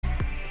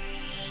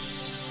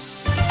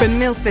From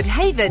Milford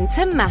Haven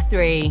to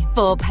Mathry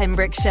for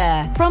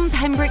Pembrokeshire. From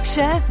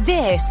Pembrokeshire,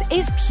 this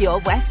is Pure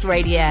West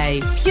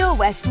Radio. Pure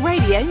West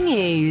Radio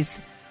News.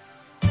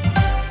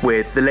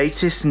 With the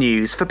latest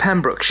news for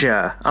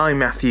Pembrokeshire, I'm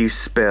Matthew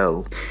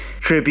Spill.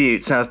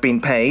 Tributes have been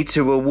paid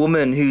to a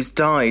woman who's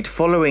died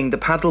following the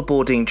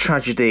paddleboarding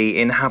tragedy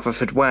in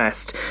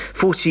Haverfordwest.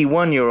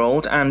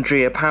 41-year-old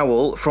Andrea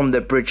Powell from the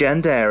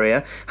Bridgend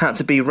area had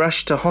to be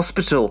rushed to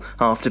hospital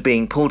after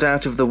being pulled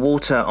out of the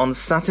water on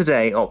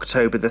Saturday,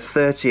 October the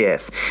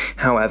 30th.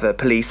 However,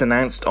 police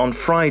announced on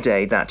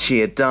Friday that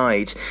she had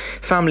died.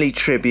 Family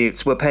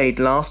tributes were paid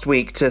last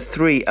week to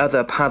 3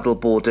 other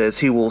paddleboarders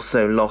who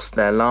also lost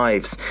their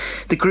lives.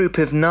 The group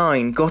of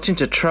 9 got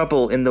into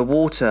trouble in the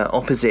water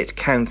opposite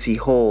County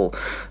Hall.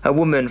 A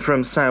woman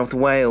from South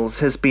Wales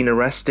has been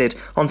arrested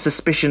on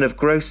suspicion of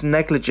gross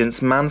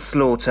negligence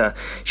manslaughter.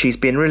 She's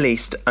been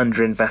released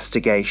under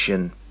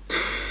investigation.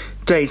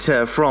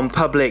 Data from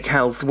Public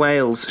Health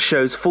Wales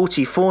shows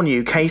 44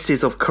 new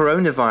cases of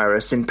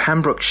coronavirus in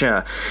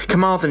Pembrokeshire.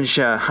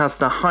 Carmarthenshire has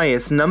the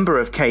highest number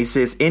of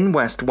cases in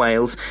West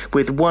Wales,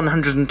 with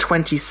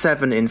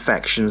 127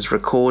 infections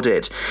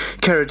recorded.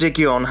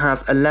 Ceredigion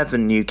has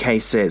 11 new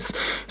cases.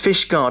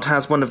 Fishguard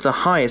has one of the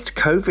highest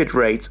COVID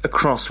rates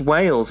across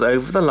Wales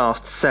over the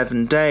last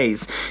 7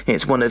 days.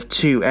 It's one of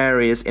 2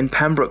 areas in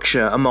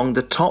Pembrokeshire among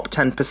the top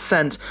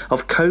 10%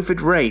 of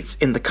COVID rates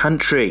in the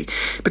country.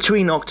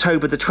 Between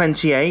October the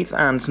 28th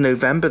and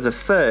November the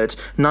 3rd,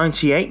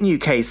 98 new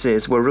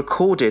cases were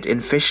recorded in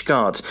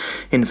Fishguard.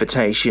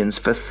 Invitations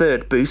for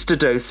third booster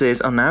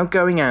doses are now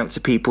going out to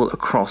people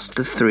across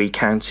the 3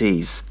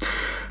 counties.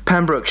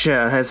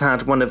 Pembrokeshire has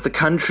had one of the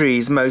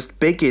country's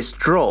biggest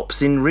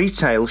drops in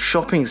retail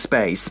shopping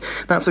space.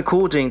 That's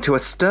according to a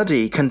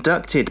study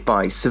conducted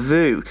by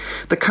Savu.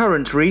 The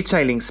current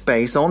retailing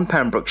space on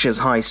Pembrokeshire's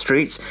high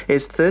streets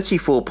is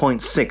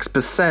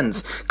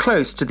 34.6%,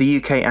 close to the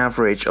UK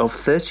average of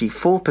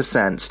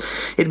 34%.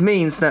 It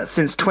means that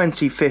since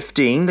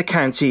 2015, the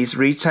county's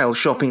retail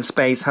shopping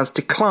space has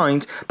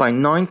declined by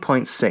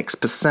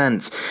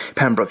 9.6%.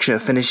 Pembrokeshire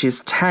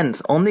finishes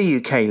 10th on the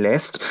UK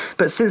list,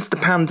 but since the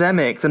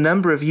pandemic, the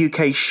number of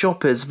UK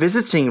shoppers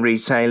visiting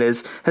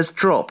retailers has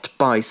dropped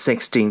by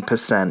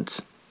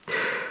 16%.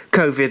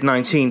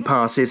 COVID-19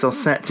 passes are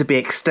set to be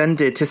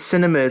extended to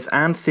cinemas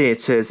and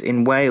theatres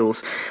in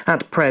Wales.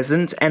 At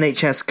present,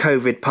 NHS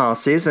COVID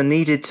passes are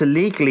needed to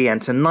legally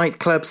enter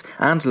nightclubs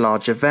and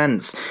large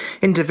events.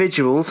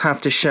 Individuals have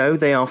to show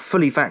they are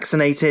fully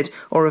vaccinated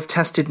or have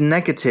tested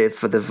negative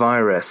for the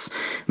virus.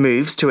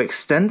 Moves to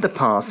extend the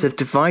pass have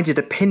divided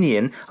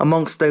opinion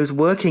amongst those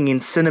working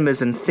in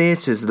cinemas and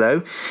theatres,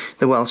 though.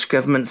 The Welsh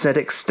Government said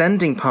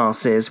extending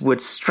passes would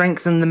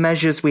strengthen the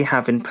measures we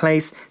have in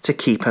place to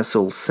keep us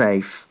all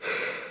safe.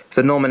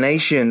 The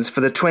nominations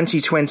for the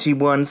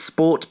 2021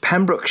 Sport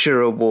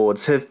Pembrokeshire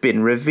Awards have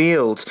been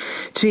revealed.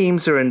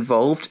 Teams are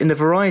involved in a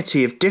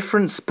variety of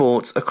different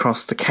sports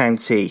across the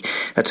county.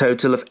 A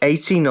total of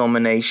 80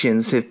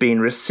 nominations have been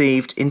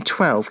received in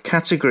 12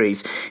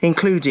 categories,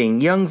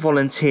 including Young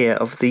Volunteer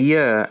of the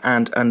Year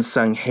and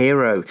Unsung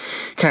Hero.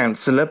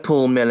 Councillor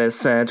Paul Miller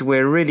said,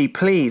 "We're really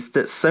pleased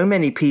that so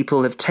many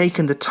people have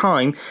taken the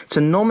time to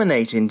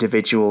nominate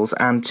individuals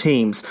and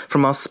teams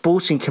from our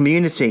sporting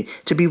community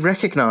to be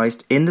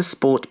recognised in the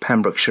Sport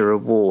Pembrokeshire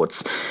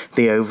Awards.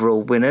 The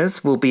overall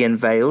winners will be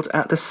unveiled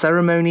at the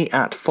ceremony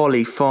at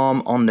Folly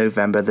Farm on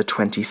November the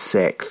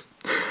 26th.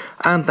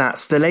 And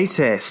that's the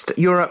latest.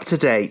 You're up to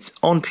date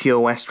on Pure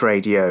West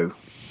Radio.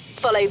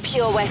 Follow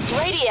Pure West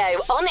Radio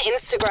on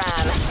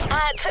Instagram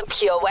at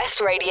Pure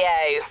West Radio.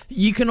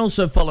 You can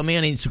also follow me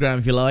on Instagram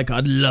if you like.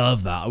 I'd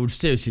love that. I would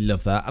seriously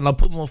love that. And I'll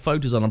put more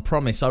photos on, I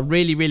promise. I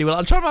really, really will.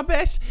 I'll try my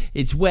best.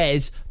 It's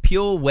Wes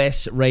Pure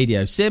West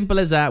Radio. Simple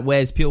as that.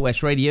 Wes Pure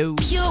West Radio.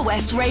 Pure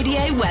West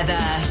Radio weather.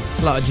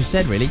 Like I just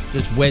said, really.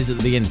 Just Wes at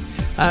the beginning.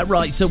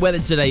 Right, so weather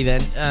today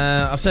then.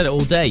 I've said it all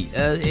day.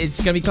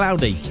 It's going to be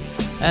cloudy.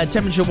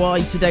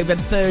 Temperature-wise, today we had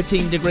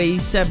 13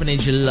 degrees. 7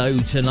 is your low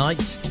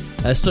tonight.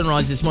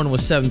 Sunrise this morning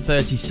was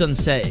 7:30.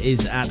 Sunset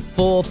is at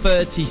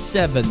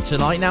 4:37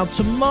 tonight. Now,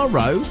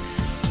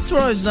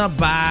 tomorrow's not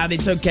bad.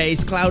 It's okay.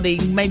 It's cloudy.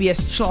 Maybe a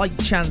slight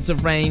chance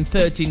of rain.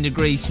 13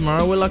 degrees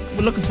tomorrow. We're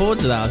looking forward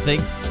to that, I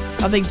think.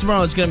 I think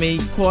tomorrow's going to be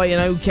quite an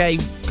okay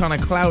kind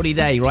of cloudy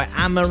day. Right,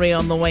 Anne-Marie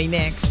on the way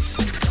next.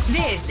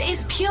 This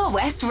is Pure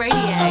West Radio.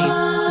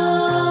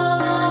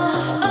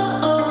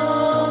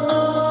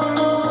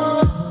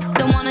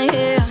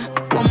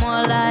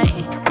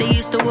 They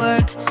used to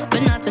work,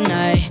 but not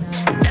tonight.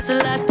 That's the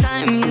last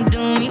time you do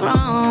me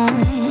wrong.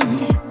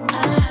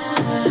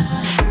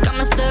 Got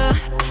my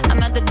stuff,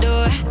 I'm at the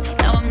door.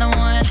 Now I'm the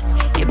one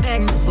you're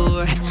begging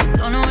for.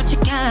 Don't know what you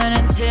got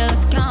until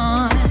it's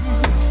gone.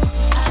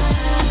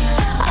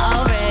 I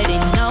already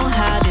know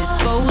how this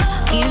goes.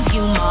 Give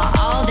you my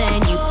all,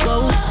 then you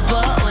go.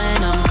 But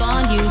when I'm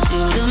gone, you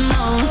do the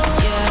most,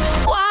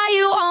 yeah. Why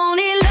you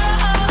only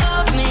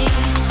love me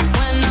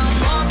when I'm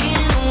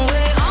walking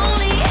away?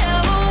 Only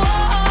ever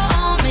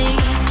want me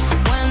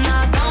when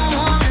I don't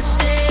wanna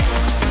stay.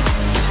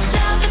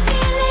 Tell the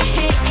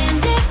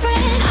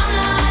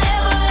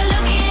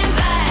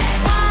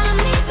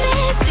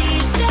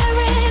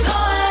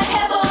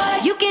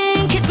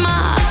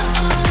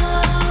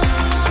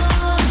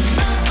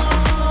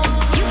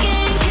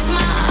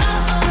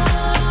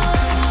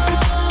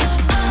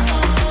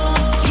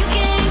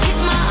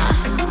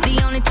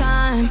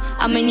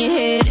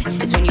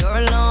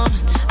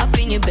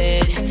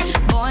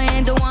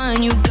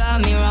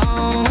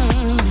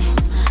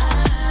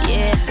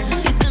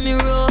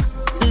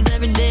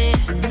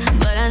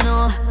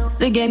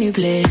the game you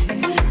play.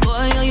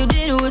 Boy, all you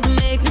did was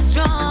make me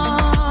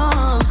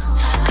strong.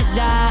 'Cause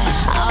I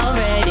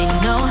already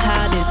know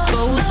how this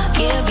goes.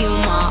 Give you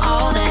my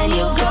all, then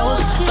you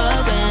ghost. But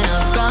when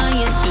I'm gone,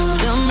 you do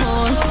the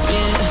most,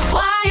 yeah.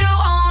 Why you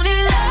only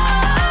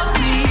love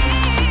me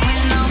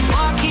when I'm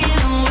walking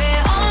away?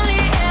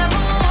 Only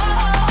ever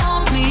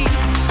want me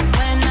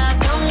when I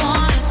don't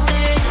wanna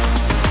stay.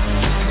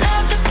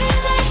 Love the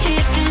feeling,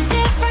 hitting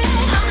different.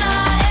 I'm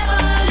not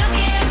ever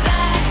looking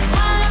back.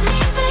 While I'm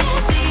leaving,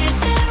 see you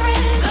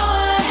staring. Go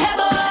ahead,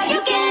 boy,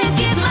 you can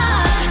kiss my.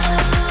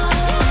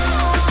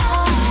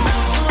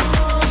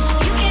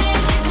 You can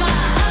kiss my.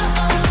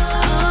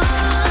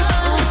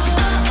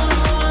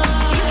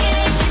 You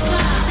can kiss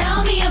my. Tell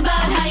me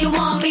about how you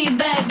want me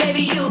back,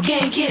 baby. You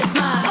can kiss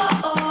my.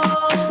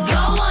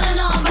 Go on and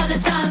on about the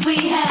times we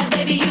had,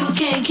 baby. You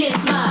can kiss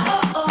my.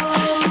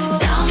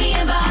 Tell me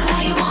about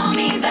how you want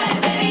me back,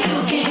 baby. You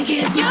can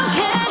kiss my.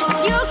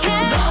 You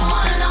can. Go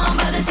on and on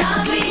about the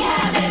times we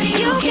had, baby.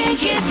 You can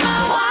kiss my.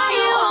 Why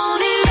you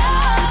only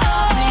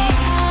love me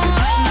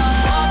when I'm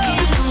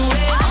walking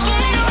away?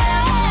 Only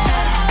ever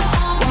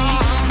want me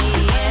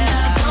when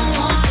I don't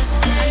wanna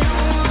stay.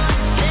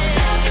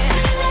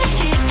 Feeling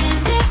hitting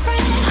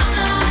different. I'm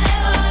not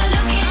ever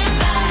looking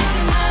back.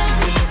 When I'm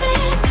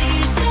leaving, see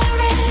you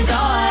staring.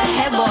 Go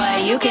ahead, boy,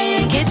 you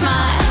can kiss my.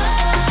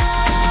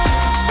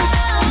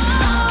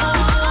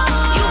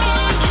 You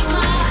can kiss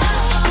my.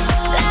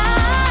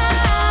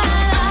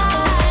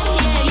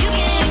 Yeah, you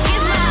can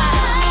kiss my. You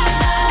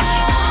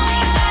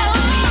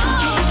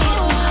can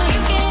kiss my.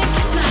 You can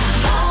kiss my.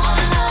 Go on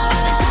and on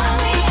about the times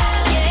we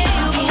had. Yeah,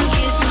 you can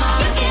kiss my.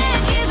 You can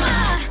kiss my.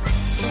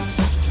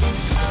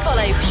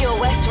 Follow Pure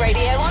West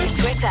Radio on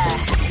Twitter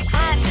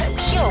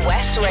 @Pure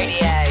West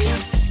Radio.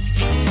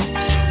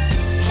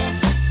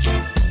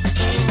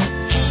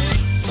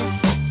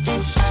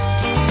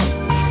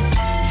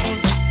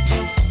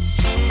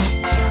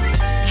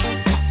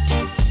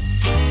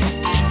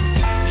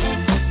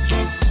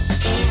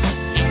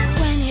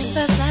 When you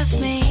first left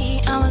me,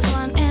 I was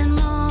wanting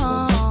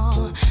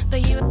more, but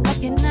you were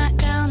fucking that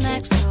girl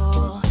next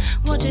door.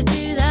 What'd you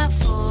do that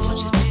for?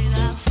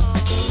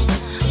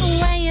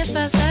 When you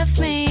first left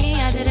me,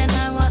 I didn't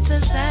know what to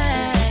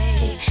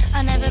say.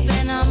 I never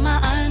been on my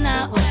own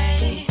that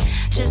way.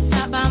 Just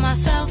sat by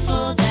myself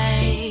all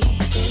day.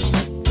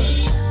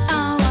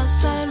 I was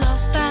so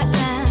lost back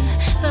then,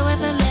 but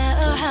with a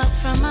little help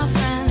from my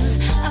friends,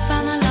 I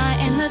found a light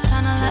in the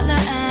tunnel at the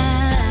end.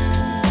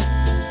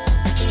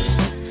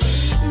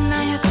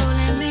 Now you're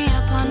calling me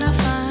up on the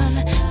phone,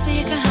 so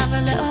you can have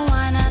a little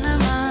wine and a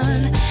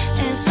moan.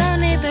 It's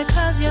only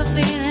because you're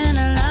feeling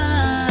alone.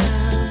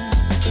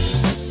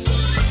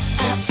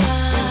 At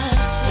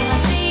first, when I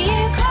see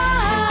you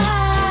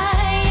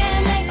cry, yeah,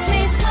 it makes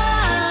me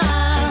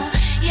smile.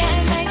 Yeah,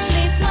 it makes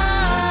me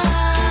smile.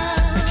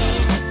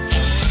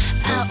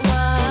 At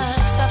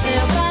worst, I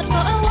feel bad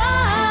for a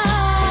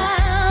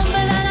while,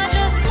 but then I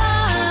just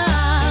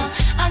smile.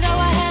 I go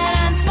ahead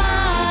and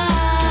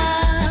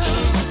smile.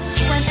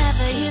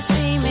 Whenever you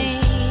see me,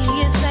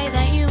 you say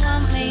that you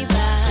want me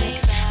back,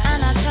 and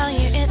I tell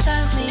you it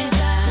don't mean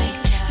that.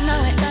 No,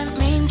 it don't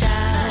mean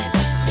that.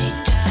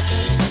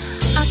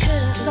 I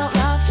couldn't stop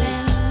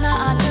laughing, no,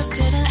 I just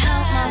couldn't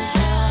help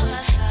myself.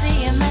 See,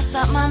 you messed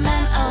up my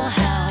mental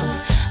health.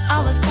 I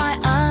was quite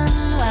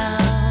unwell.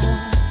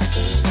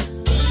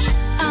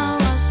 I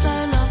was so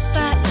lost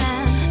back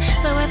then,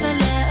 but with a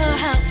little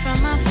help from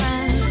my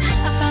friends,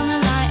 I found a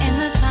light in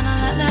the tunnel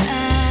at the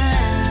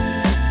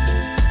end.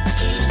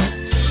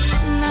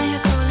 Now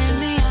you're calling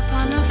me up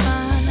on the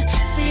phone,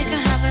 so you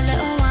can have a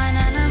little wine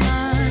and a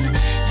moan.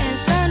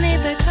 It's only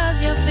because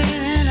you're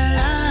feeling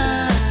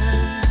alone.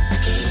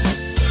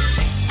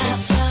 At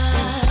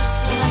first,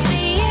 when I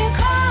see you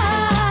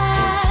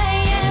cry,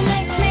 yeah, it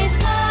makes me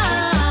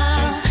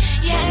smile.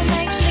 Yeah, it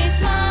makes me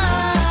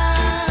smile.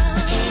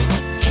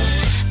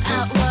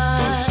 At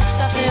worst,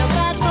 I feel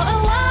bad for a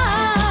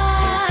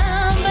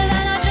while, but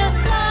then I just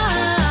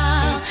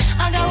smile.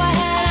 I go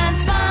ahead and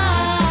smile.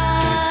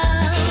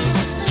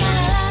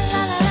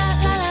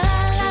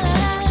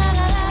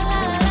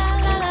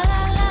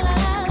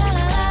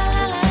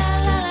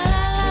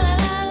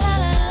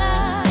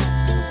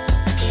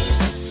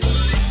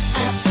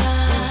 At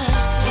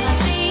first, when I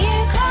see you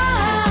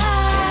cry,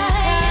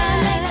 yeah,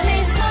 it makes me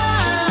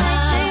smile.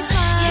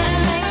 Yeah,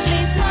 it makes me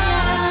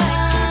smile.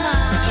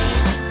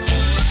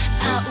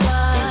 At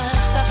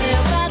worst, I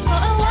feel bad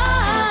for a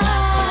while,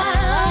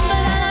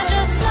 but then I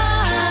just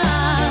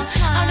smile.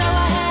 I go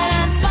ahead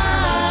and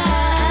smile.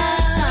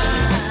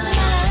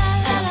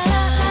 At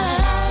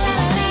first, when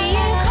I see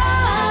you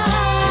cry,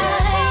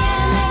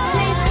 yeah, it makes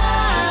me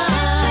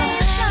smile.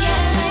 Yeah,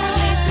 it makes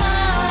me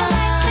smile.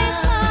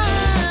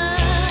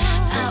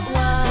 At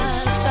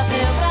worst, I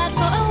feel bad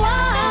for a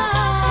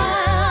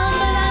while,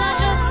 but then I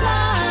just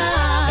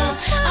smile.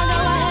 I go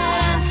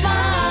ahead and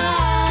smile.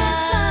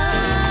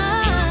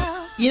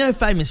 You know,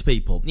 famous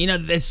people, you know,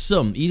 there's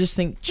some, you just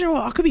think, do you know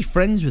what, I could be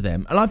friends with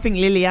them. And I think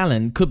Lily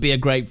Allen could be a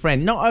great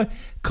friend. Not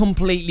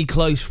completely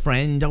close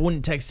friend. I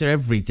wouldn't text her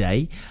every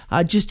day.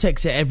 I'd just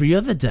text her every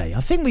other day.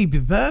 I think we'd be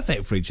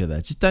perfect for each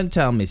other. Just don't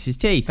tell Mrs.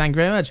 T. Thank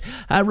you very much.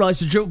 Right,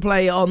 so Triple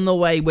Play on the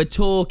way. We're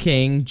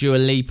talking Dua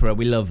Lipa.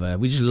 We love her.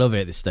 We just love her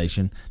at this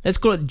station. Let's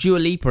call it Dua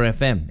Lipa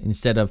FM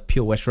instead of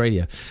Pure West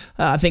Radio.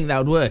 I think that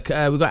would work.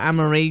 We've got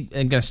Anne-Marie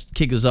going to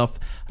kick us off.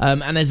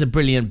 And there's a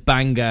brilliant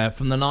banger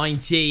from the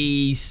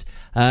 90s.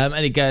 And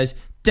it goes...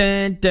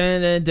 Dun,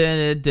 dun, dun,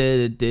 dun,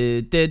 dun,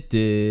 dun, dun,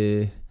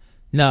 dun.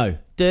 No.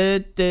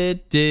 Even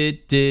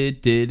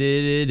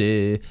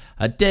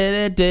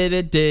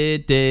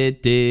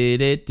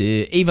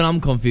I'm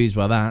confused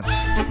by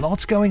that.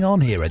 Lots going on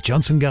here at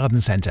Johnson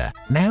Garden Centre.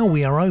 Now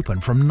we are open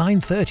from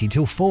 9:30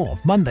 till 4,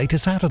 Monday to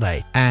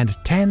Saturday, and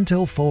 10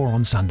 till 4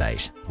 on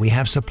Sundays. We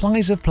have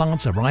supplies of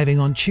plants arriving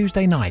on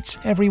Tuesday nights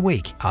every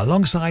week,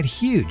 alongside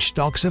huge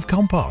stocks of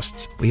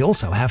composts. We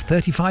also have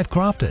 35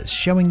 crafters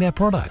showing their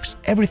products,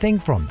 everything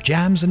from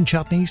jams and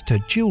chutneys to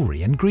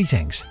jewellery and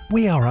greetings.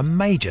 We are a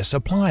major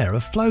supplier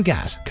of flow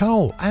gas,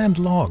 coal and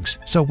logs,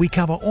 so we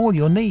cover all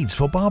your needs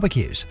for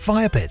barbecues,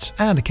 fire pits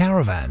and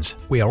caravans.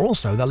 We are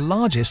also the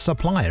largest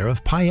supplier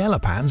of paella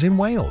pans in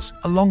Wales,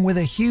 along with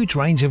a huge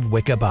range of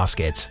wicker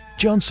baskets.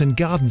 Johnson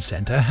Garden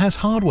Centre has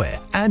hardware,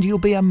 and you'll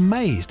be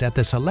amazed at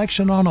the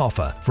selection on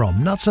offer,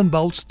 from nuts and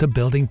bolts to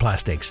building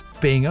plastics.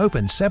 Being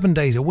open 7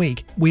 days a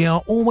week, we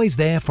are always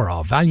there for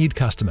our valued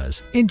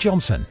customers. In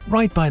Johnson,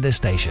 right by the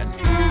station.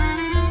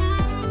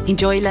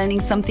 Enjoy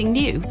learning something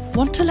new?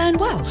 Want to learn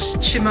Welsh?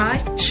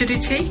 Shemai,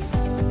 Shuduti?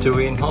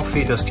 Dwi'n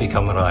hoffi dysgu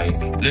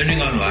Cymraeg. Learning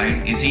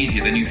online is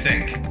easier than you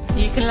think.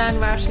 You can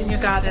learn Welsh in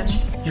your garden.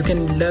 You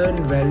can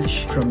learn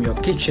Welsh from your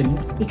kitchen.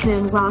 You can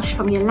learn Welsh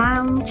from your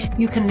lounge.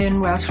 You can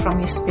learn Welsh from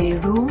your spare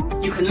room.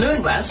 You can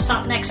learn Welsh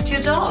sat next to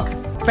your dog.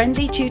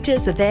 Friendly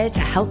tutors are there to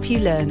help you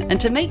learn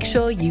and to make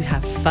sure you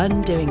have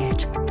fun doing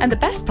it. And the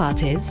best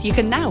part is, you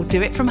can now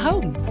do it from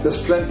home.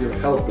 There's plenty of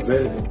help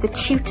available. The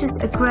tutors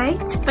are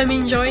great. I'm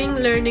enjoying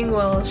learning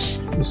Welsh.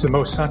 It's the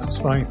most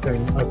satisfying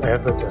thing I've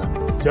ever done.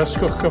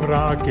 Dysgwch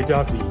Cymraeg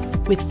gyda fi.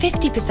 With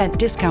 50%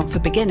 discount for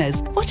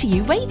beginners, what are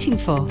you waiting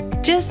for?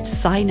 Just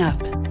sign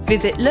up.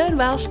 Visit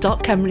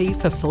learnwelsh.cymru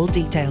for full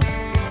details.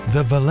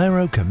 The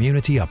Valero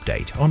Community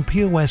Update on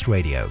Pure West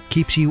Radio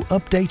keeps you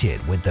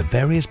updated with the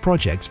various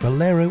projects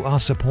Valero are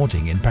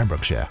supporting in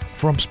Pembrokeshire,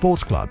 from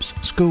sports clubs,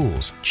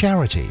 schools,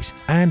 charities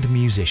and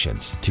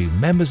musicians to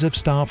members of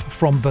staff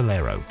from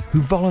Valero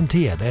who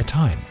volunteer their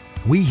time.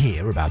 We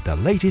hear about the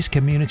latest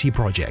community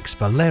projects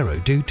Valero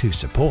do to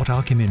support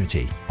our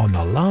community on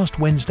the last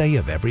Wednesday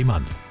of every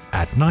month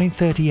at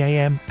 9:30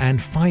 a.m. and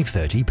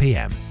 5:30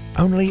 p.m.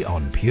 only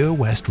on Pure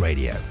West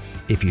Radio.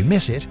 If you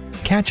miss it,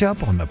 catch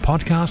up on the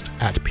podcast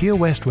at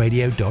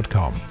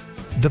purewestradio.com.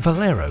 The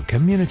Valero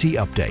Community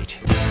Update.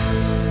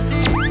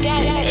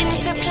 Get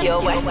into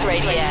Pure West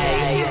Radio.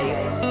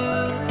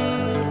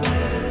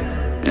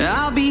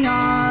 I'll be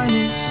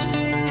honest,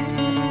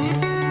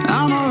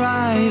 I'm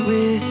alright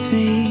with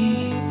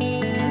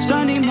me.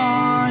 Sunday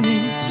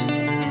mornings,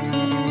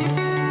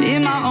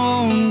 in my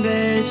own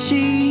bed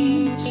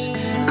sheets,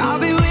 I'll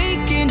be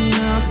waking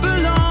up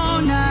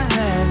alone. I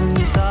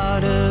haven't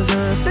thought of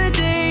her for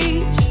days.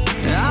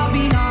 I'll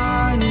be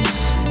honest,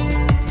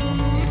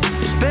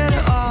 it's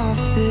better off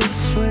this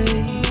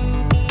way.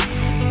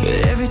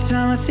 But every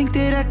time I think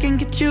that I can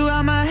get you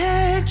out my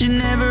head, you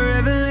never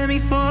ever let me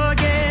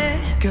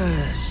forget.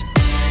 'Cause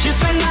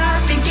just when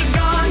I think you're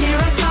gone, hear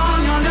a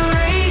song on the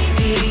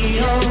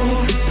radio.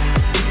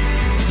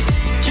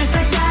 Just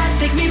like that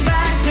takes me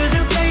back to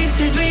the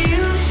places we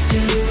used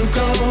to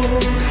go.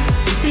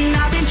 And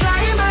I've been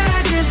trying but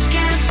I just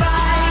can't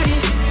fight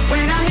it.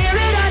 When I hear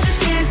it I just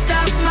can't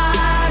stop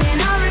smiling.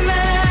 I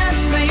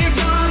remember you're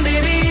gone,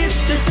 baby, it's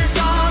just a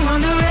song on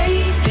the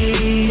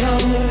radio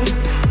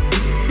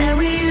that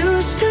we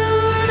used to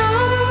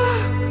know.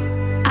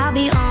 I'll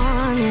be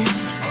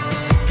honest,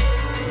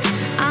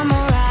 I'm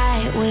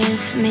alright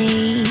with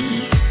me.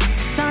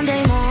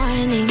 Sunday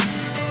mornings,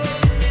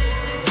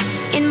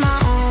 in my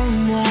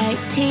own white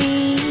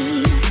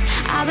tee,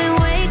 I've been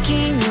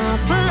waking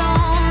up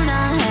alone.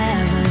 I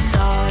haven't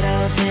thought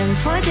of him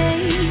for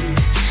days.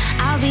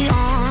 I'll be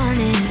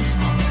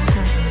honest,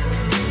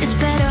 it's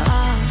better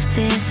off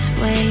this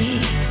way.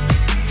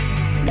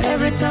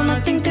 Every time I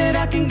think that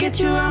I can get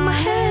you out my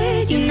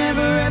head, you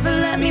never ever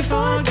let me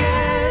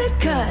forget.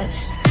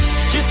 'Cause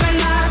just when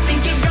I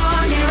think you're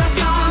gone, hear a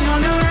song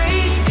on the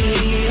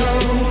radio.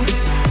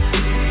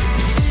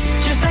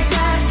 Just like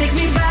that takes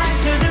me back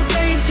to the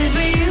places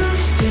we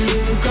used to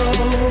go.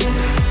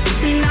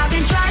 And I've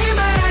been trying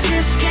but I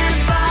just can't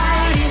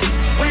fight it.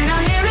 When I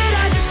hear it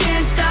I just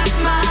can't stop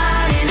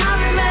smiling. I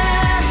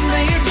remember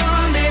you're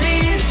gone, baby,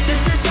 it's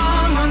just a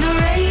song on the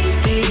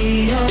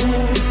radio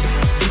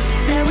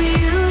that we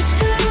used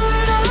to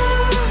know.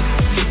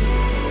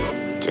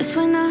 Just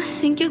when I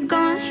think you're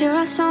gone, hear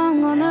a song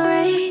on the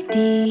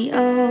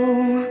radio.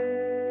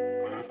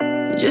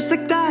 Just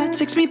like that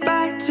takes me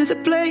back to the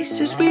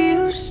places we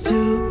used to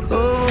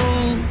go.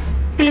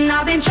 And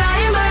I've been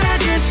trying but I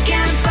just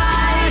can't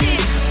fight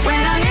it.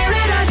 When I hear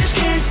it I just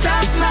can't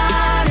stop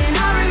smiling.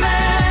 I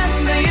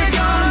remember you're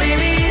gone,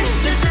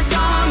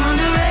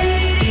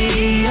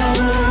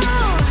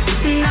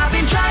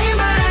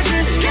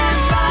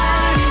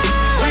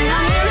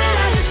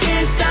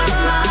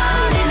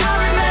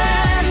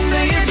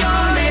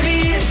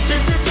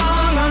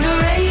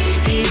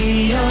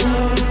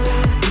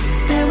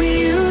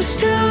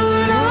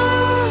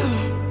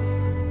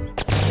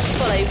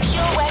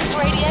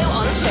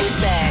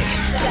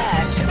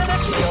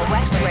 Pure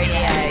West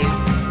Radio.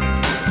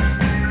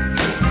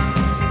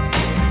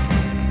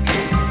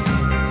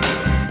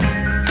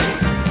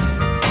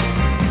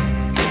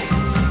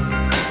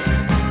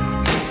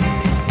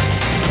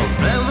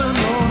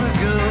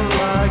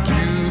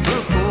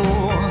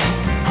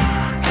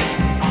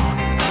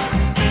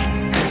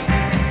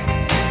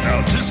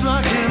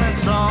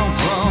 Song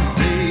from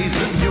days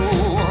of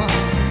yore.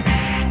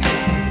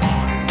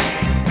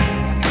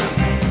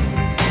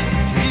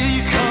 Here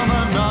you come,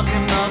 I'm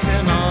knocking,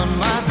 knocking on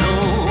my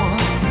door.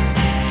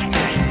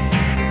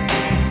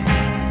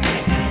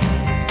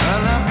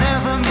 Well, I've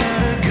never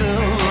met a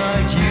girl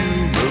like you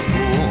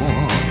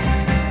before.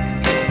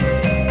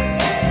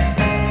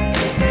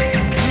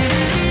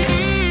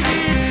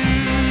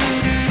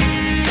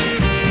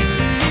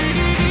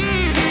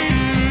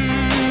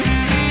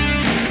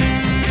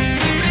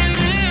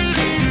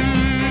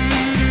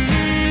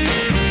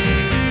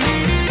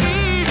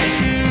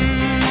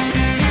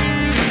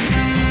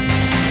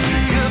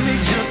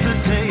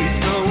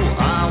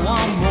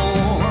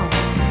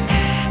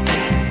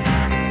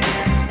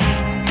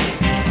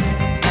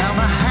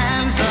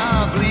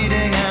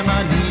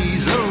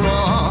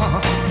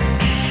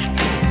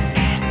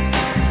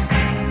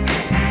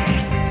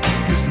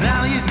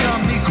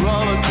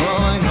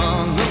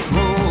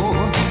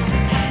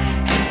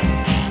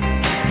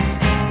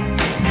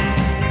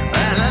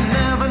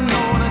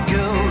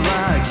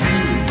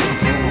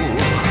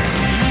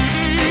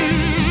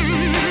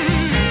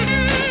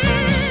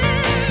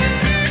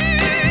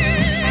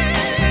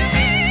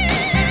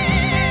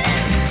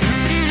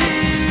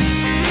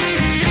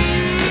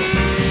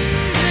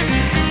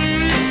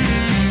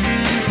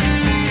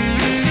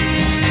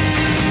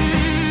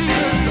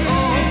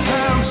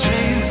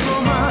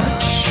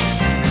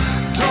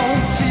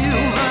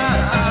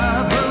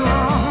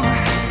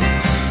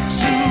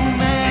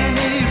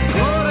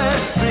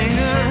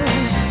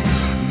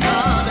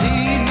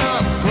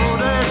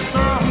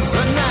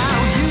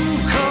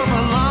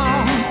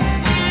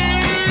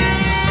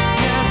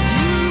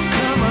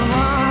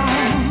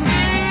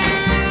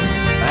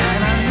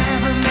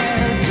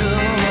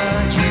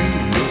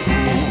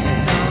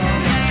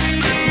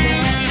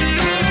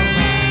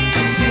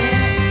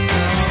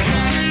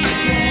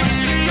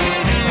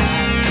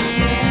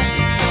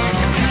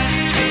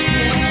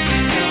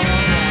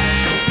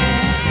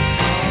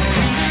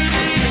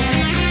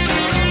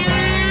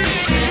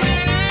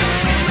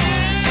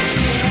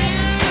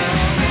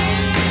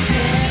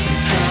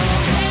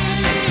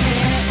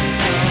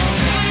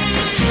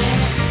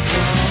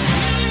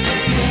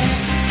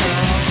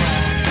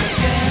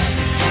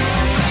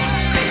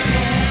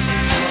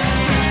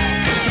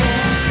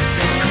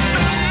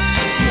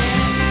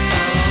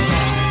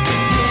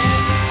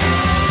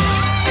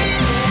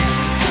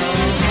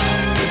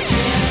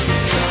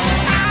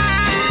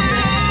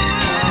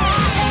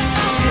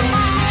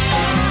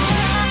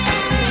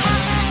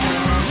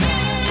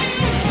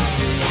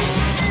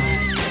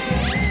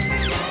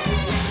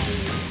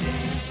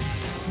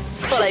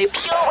 Follow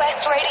Pure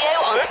West Radio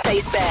on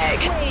Facebook.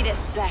 Wait a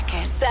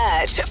second.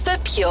 Search for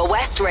Pure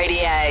West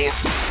Radio.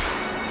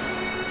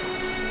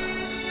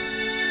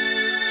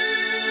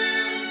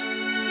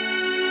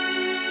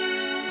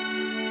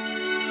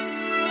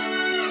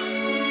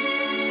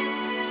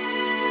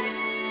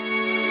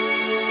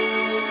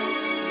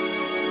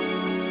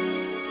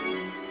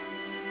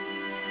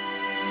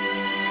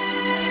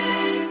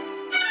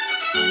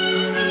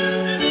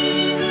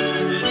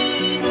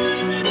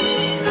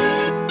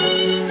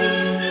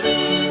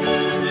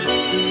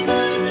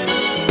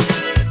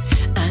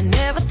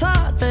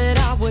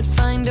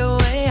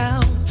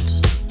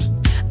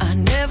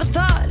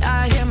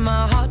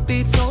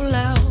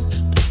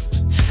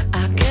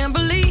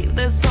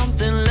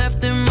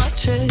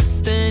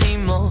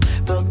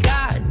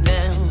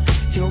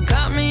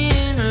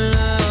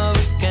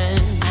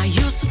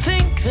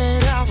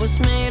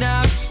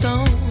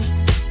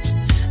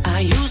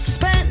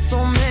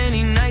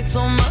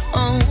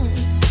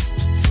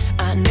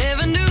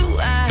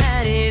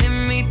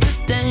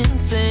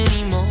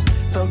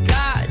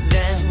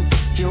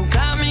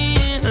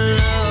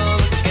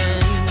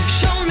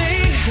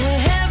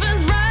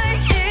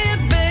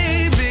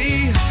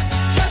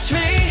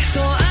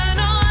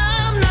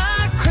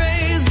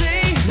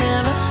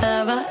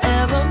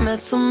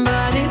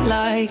 Somebody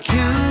like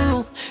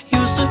you.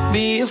 Used to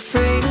be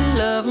afraid of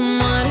love and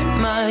what it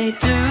might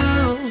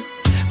do,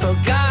 but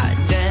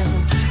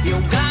goddamn, you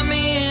got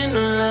me in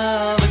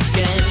love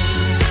again.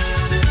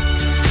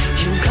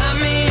 You got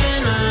me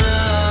in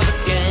love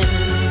again.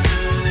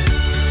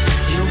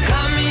 You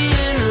got me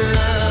in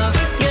love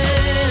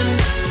again.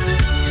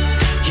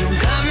 You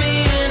got me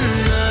in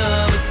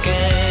love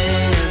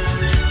again,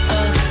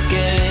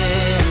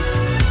 again.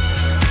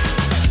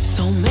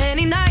 So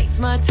many nights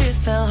my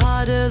tears fell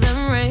harder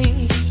than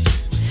rain.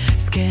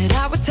 Scared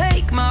I would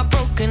take my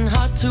broken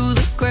heart to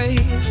the grave.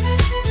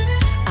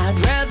 I'd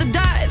rather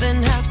die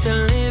than have to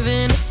live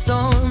in a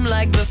storm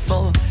like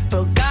before.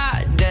 But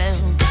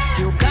goddamn,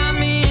 you got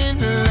me in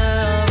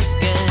love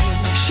again.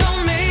 Show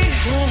me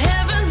the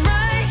heavens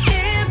right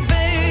here,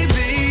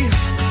 baby.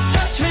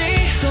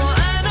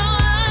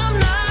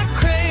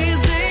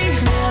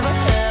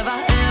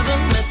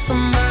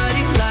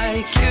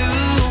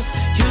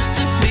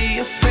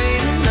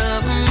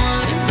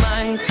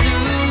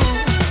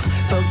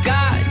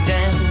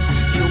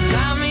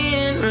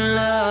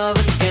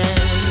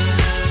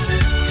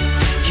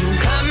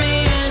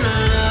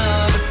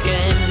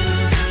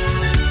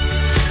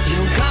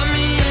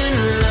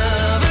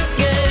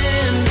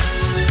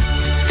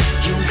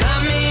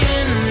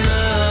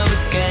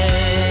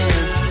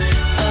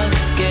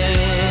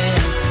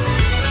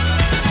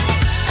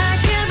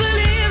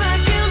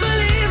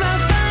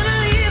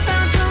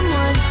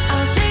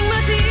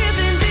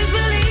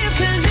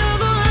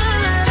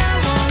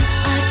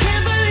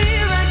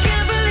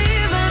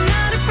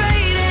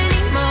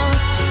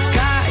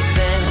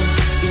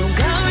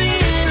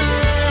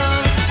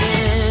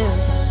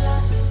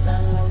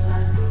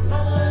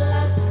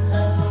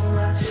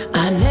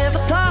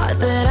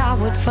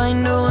 would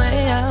find a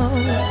way out.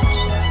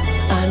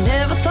 I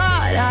never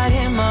thought I'd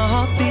hear my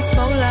heartbeat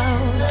so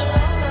loud.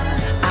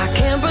 I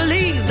can't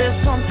believe there's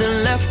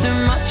something left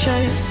in my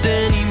chest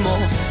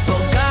anymore.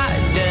 But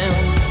goddamn,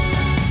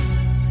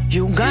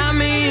 you got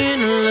me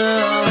in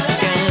love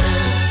again.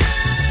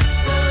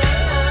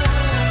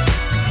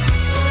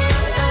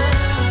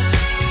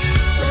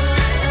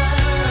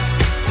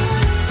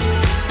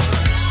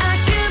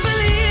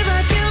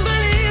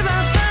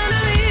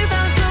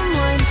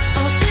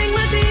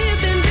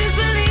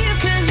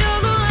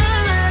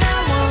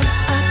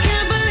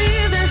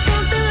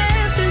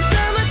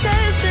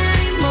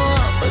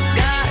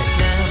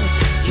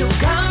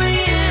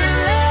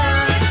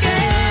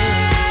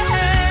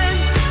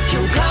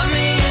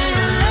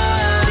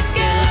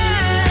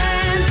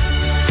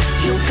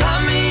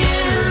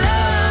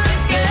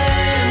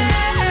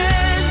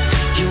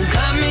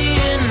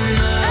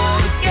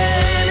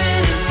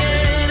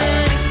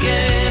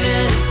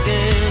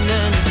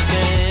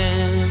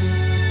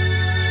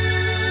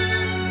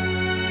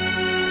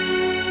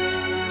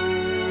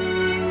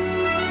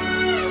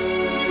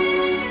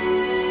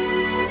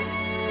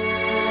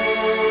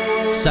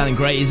 Sounding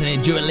great, isn't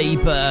it? Dua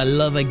Lipa,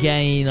 Love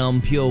Again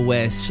on Pure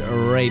West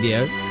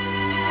Radio.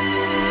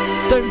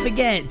 Don't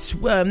forget,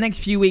 next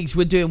few weeks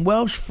we're doing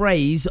Welsh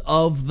Phrase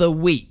of the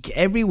Week.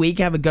 Every week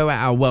have a go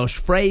at our Welsh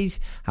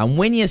phrase and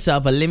win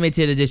yourself a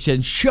limited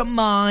edition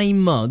Shwmae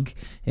mug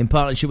in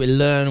partnership with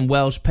Learn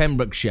Welsh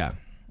Pembrokeshire.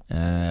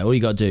 All you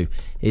got to do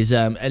is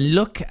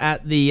look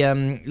at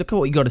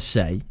what you got to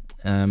say,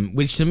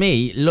 which to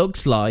me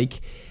looks like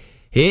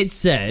it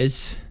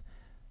says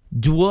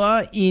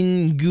Dwa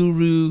in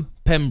Guru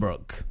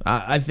Pembroke.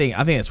 I think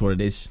that's what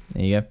it is.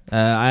 There you go.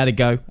 I had a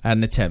go. I had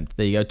an attempt.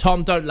 There you go.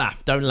 Tom, don't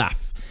laugh. So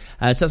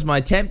that's my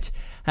attempt.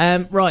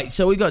 Right,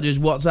 so we got to do is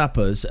WhatsApp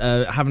us,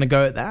 having a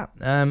go at that.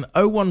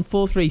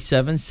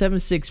 01437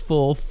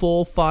 764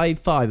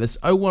 455. That's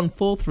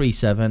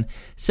 01437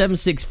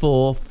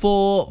 764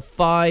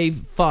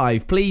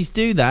 455. Please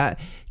do that.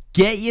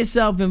 Get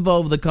yourself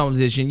involved with the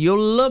conversation. You'll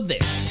love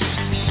this.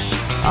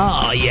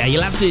 Oh, yeah,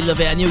 you'll absolutely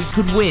love it. And you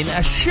could win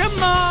a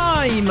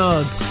Shwmae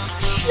mug.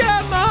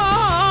 Shwmae!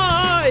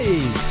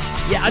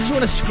 Yeah, I just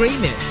want to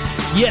scream it.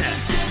 Yeah.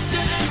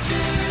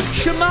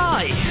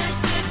 Shwmae!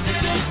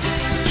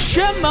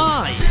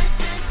 Shwmae!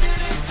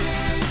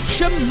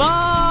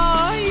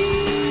 Shwmae!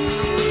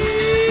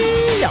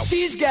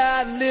 She's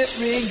got a lip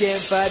ring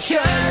and 5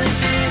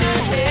 colors in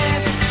her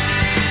hair.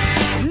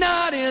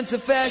 Not into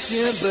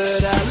fashion,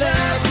 but I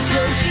love the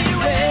clothes she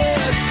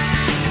wears.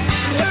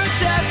 Her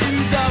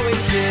tattoos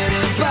always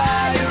hidden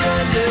by her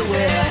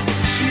underwear.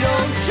 She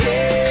don't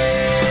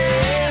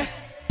care.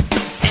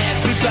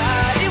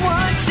 Everybody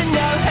wants to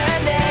know her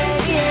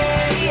name.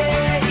 Yeah,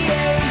 yeah,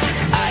 yeah.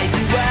 I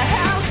do a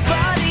house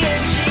party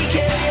and she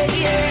came.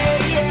 Yeah,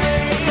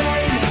 yeah,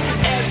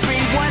 yeah.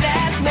 Everyone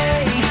asks me,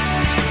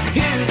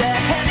 who the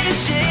hell is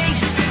she?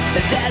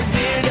 That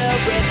weirdo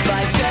with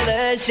 5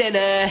 colors in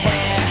her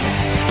hair.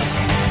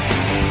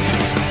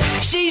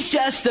 She's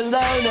just a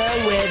loner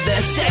with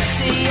a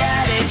sexy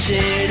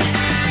attitude.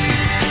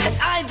 And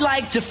I'd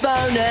like to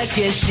phone her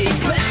cause she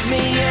puts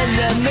me in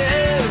the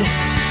mood.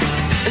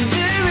 And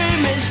the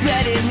room is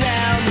ready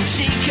round and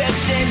she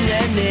cooks in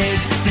the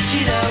nude. But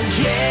she don't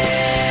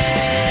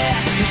care.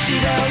 She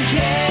don't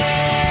care.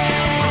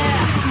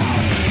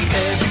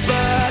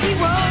 Everybody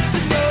wants to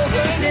know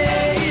her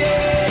name.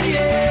 Yeah,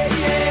 yeah,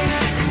 yeah.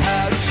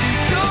 How does she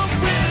cope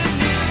with a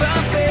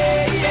newfound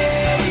fame?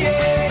 Yeah,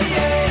 yeah,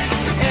 yeah.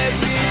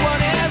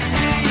 Everyone asks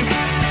me,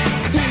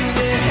 who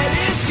the hell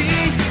is she?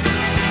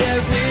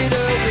 That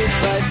widow with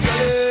 5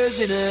 colors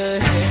in her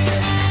hair.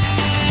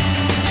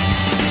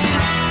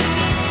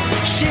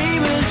 She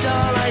was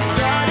all I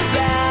thought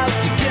about,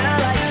 the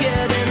girl I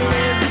couldn't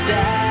live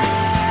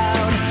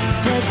without.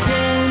 But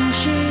then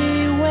she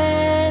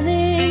went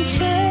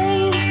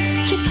insane,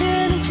 she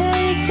couldn't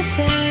take the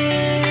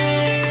fame.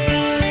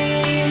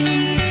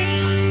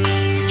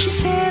 She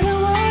said I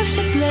was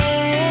to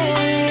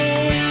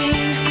blame.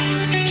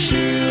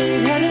 She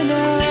had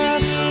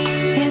enough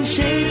and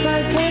saved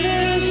 5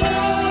 colors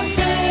off,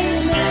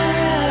 and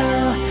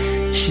now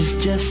she's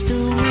just a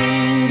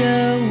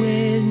widow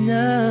with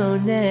no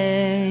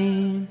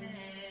name.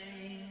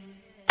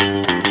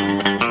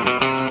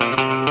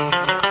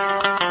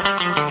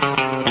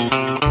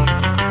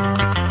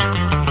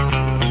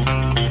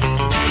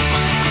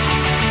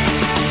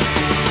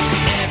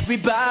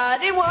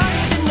 Everybody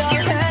wants to know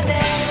her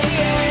name.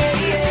 Yeah,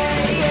 yeah,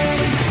 yeah.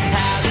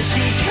 How does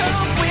she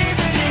cope with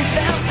a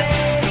newfound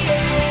fame?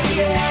 Yeah,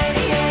 yeah,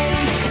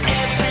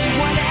 yeah.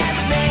 Everyone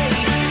asks me,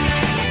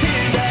 who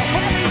the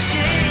hell is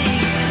she?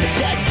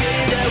 That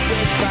widow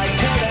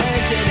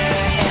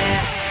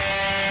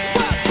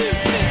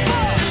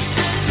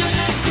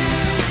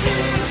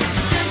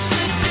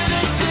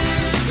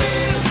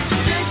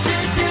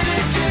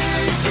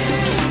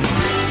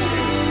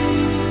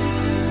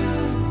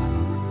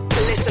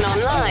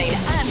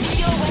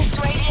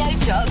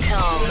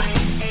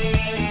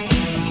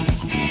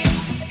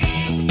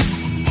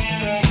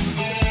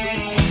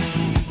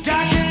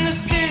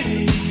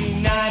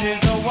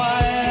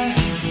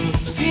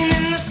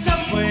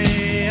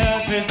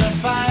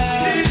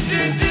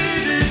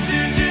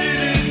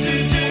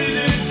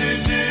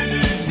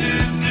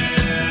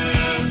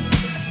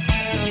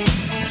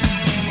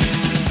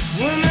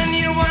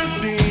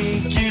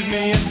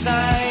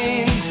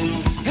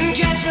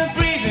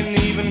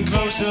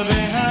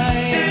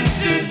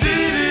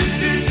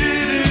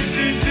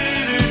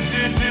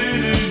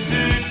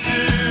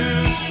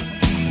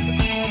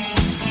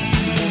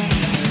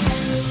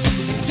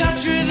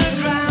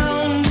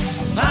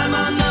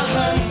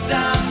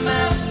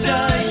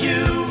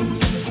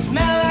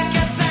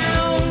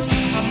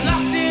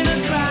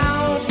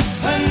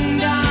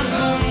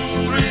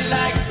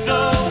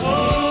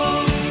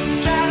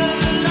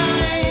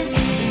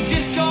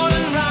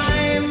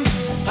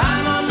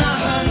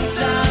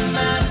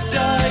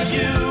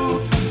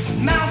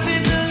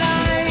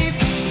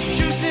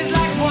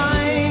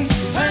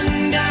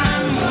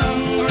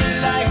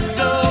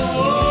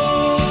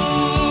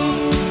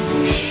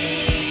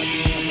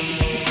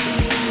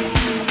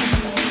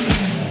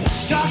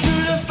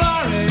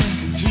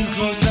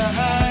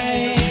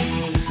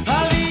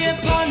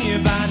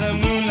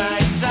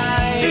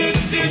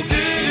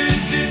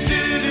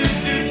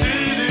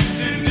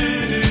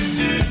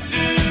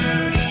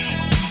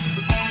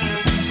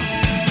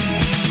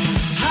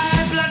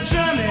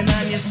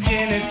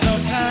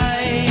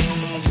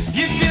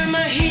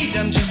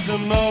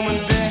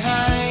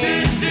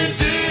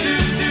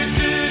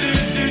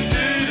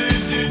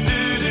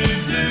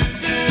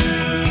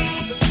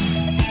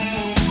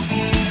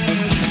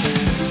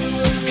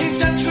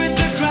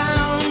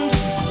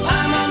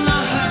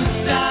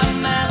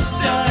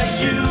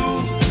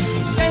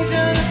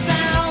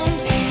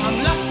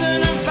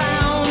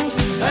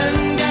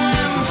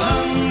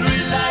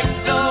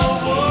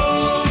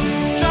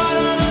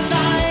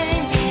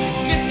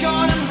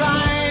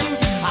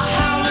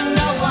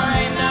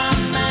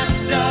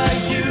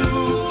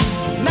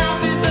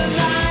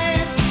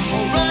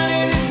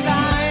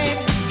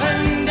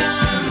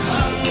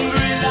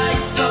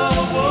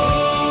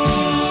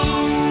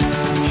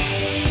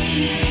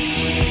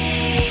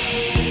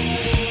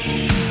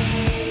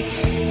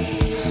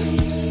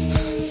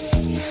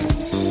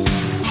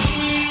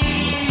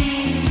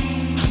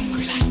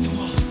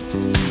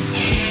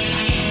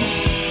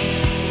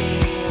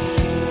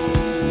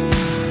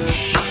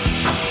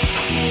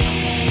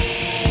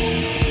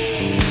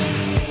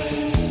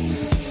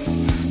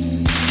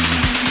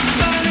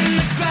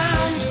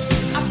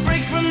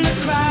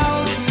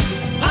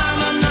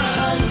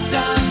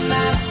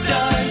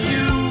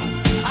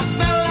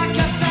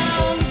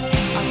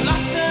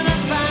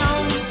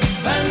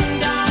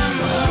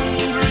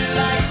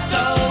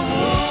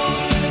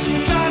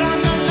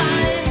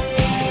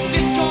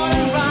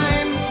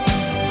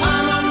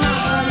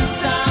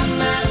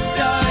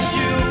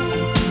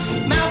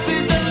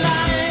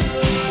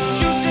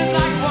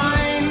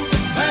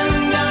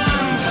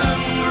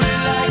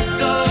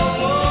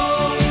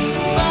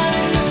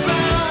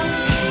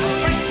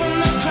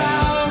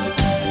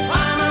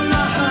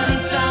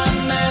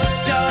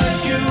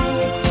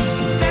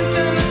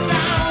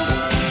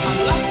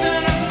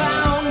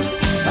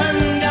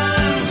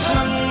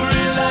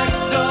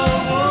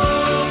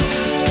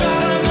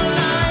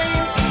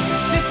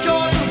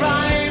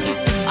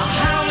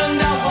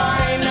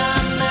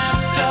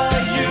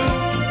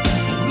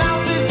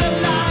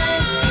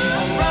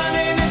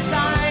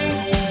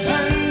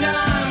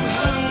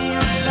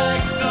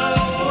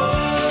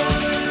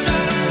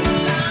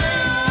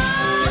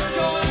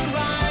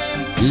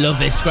Love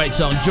this great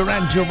song.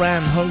 Duran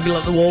Duran, Hungry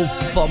Like the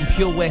Wolf on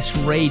Pure West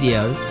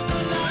Radio.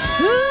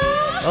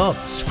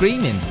 Oh,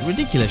 screaming.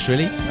 Ridiculous,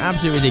 really.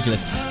 Absolutely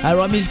ridiculous.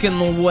 Right, music on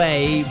the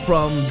way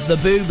from The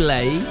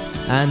Bublé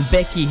and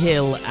Becky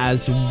Hill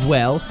as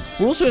well.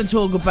 We're also going to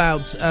talk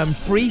about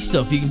free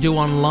stuff you can do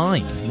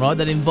online, right,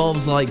 that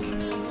involves, like,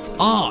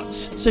 art.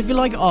 So if you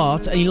like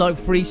art and you like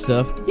free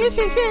stuff, yes,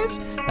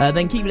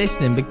 then keep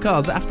listening,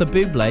 because after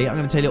Bublé, I'm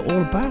going to tell you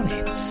all about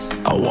it.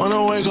 I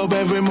wanna wake up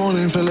every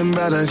morning feeling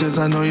better, cause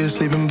I know you're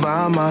sleeping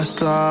by my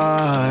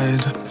side.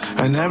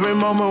 And every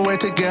moment we're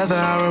together,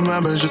 I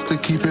remember just to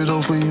keep it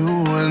all for you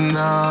and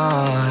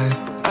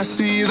I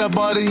see that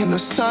body in the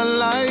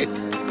sunlight,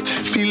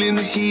 feeling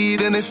the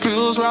heat and it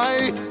feels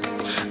right.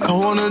 I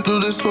wanna do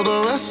this for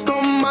the rest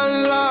of my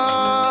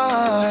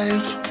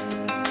life.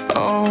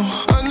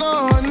 Oh, I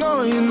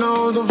know, you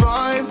know the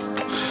vibe.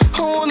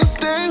 I wanna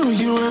stay with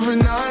you every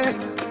night.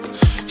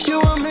 You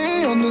and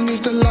me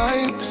underneath the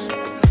lights.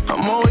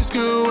 I'm always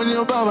good when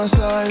you're by my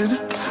side.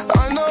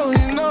 I know,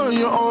 you know,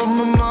 you're on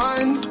my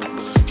mind.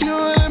 You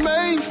really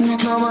make me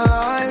come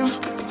alive.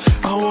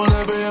 I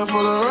wanna be here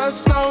for the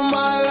rest of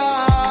my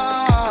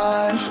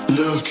life.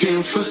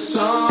 Looking for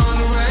sun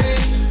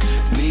rays,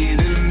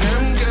 needing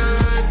them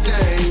good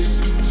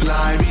days.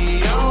 Fly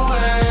me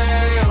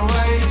away,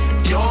 away,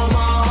 you're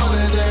my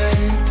holiday.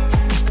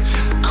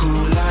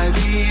 Cool like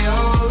the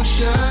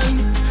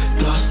ocean,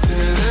 lost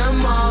in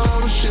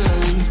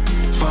emotion.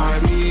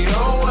 Find me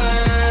away.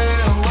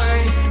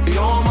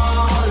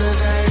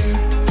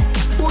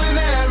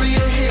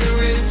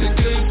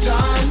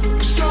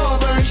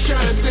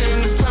 Shirts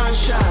in the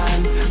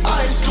sunshine,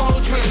 ice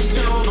cold drinks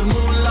till the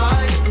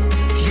moonlight.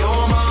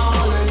 You're my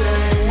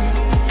holiday.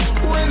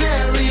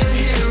 Whenever you're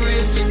here,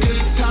 it's a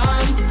good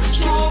time.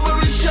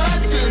 Strawberry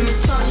shirts in the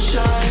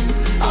sunshine,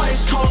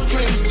 ice cold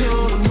drinks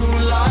till the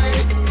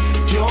moonlight.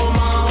 You're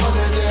my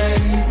holiday.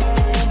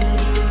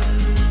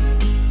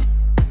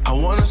 I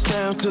wanna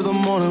stay up till the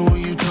morning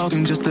with you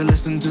talking, just to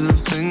listen to the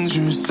things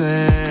you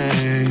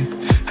say.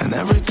 And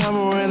every time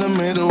we're in the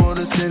middle of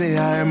the city,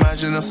 I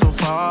imagine us so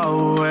far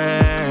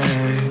away.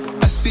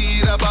 I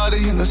see that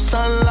body in the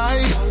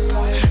sunlight,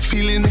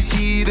 feeling the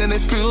heat and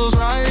it feels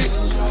right.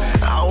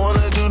 I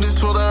wanna do this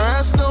for the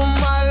rest of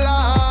my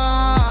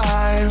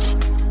life.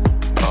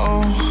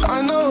 Oh,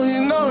 I know,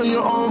 you know,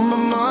 you're on my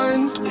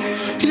mind.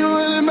 You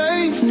really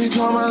make me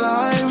come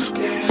alive.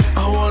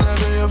 I wanna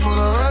be here for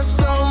the rest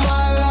of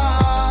my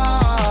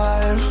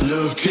life.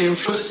 Looking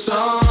for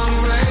sun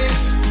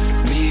rays,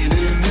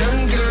 needing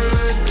them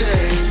good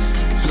days.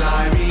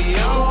 Fly me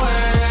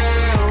away,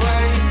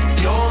 away,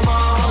 you're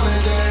my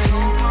holiday.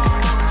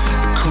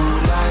 Cool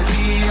like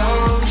the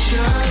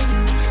ocean,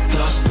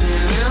 lost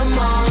in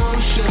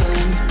emotion.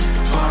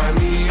 Find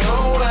me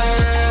away,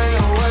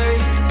 away,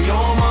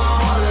 you're my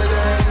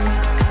holiday.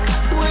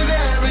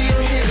 Whenever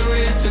you're here,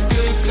 it's a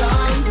good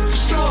time.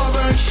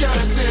 Strawberry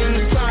shirts in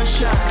the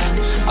sunshine,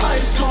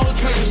 ice cold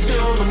drinks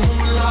till the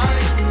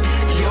moonlight.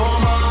 You're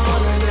my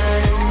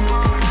holiday.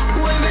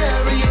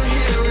 Whenever you're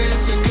here,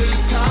 it's a good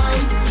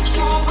time.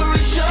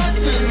 Strawberry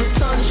shirts in the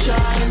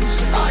sunshine,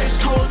 ice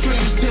cold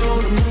drinks till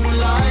the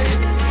moonlight.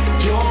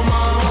 You're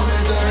my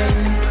holiday.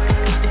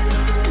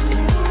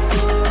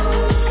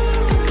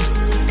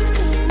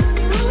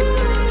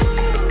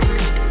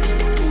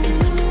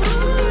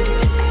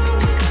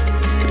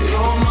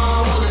 You're my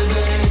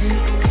holiday.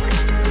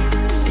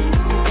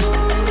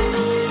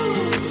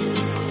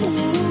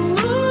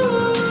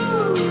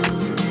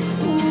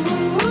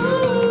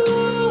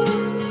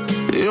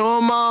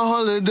 You're my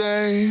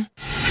holiday.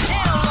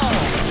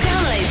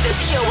 Download the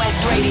Pure West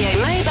Radio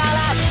mobile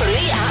app from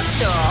the App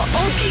Store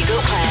or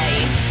Google Play.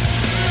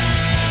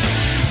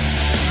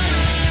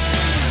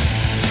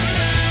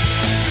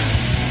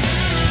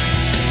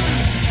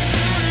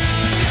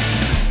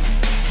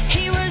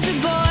 He was a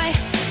boy,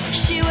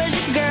 she was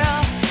a girl.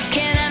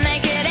 Can I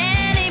make it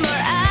any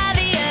more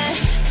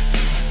obvious?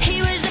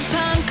 He was a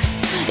punk,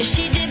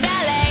 she did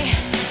ballet.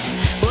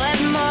 What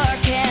more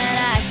can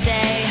I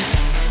say?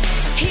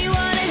 He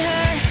wanted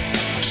her,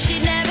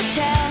 she'd never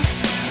tell.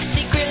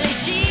 Secretly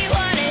she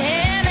wanted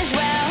him as well.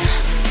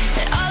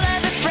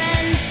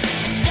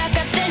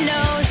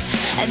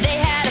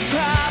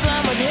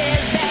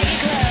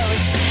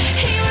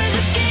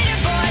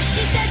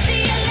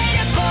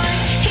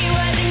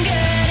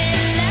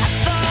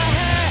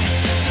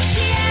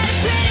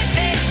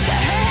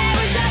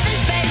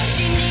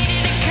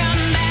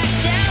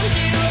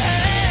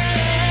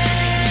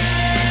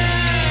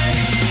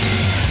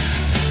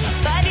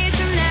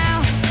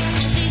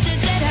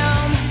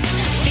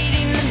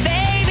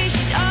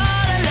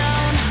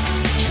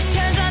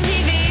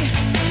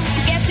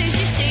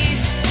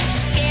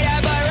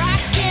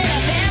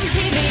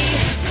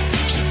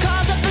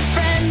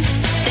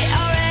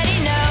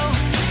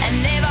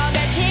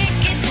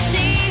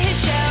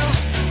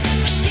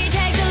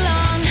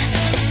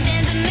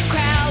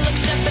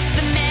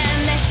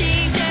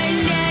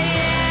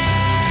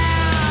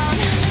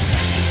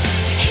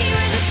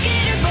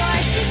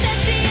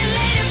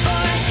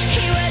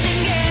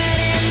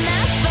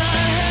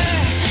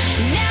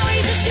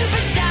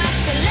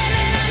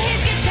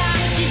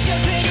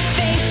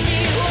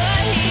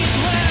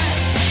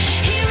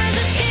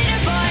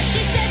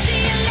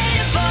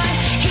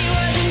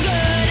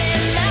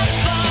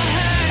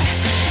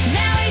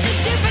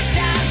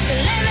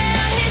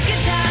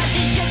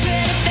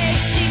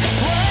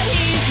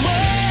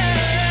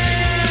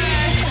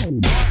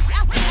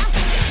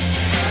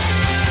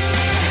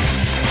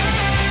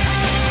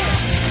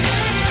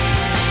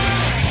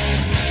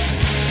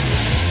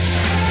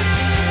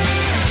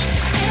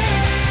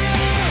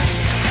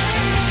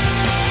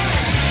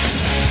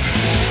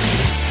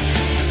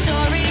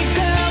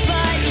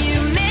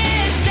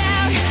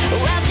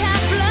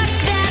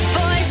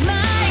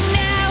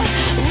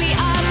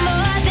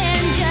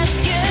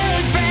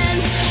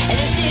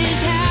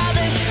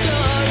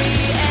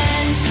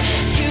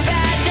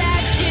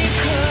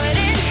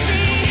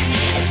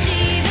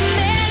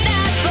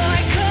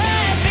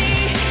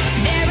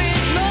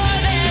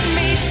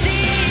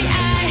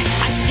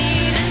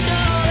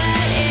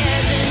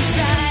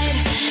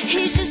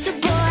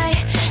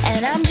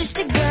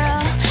 just a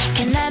girl.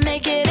 Can I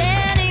make it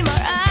any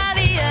more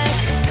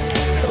obvious?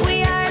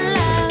 We are in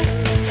love.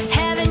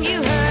 Haven't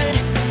you heard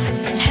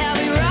how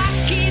we rock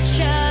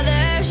each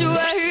other's world?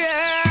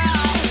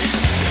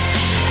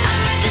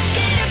 I'm with the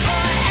skater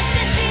boy. I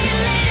said see you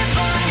later,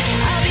 boy.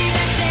 I'll be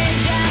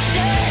backstage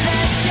after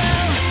the show.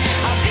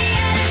 I'll be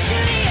at the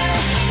studio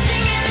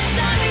singing the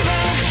song we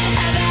wrote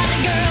about the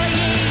girl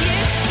you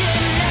used to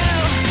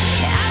know.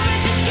 I'm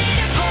with the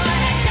skater boy.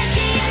 I said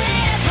see you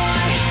later,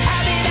 boy.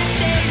 I'll be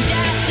backstage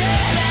after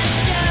the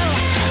show.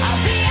 I'll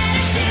be at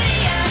the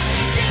studio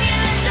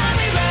singing the song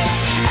we wrote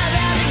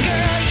about the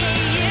girl you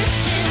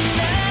used to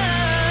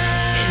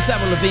know. It's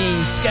Avril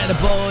Lavigne, Skater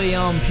Boy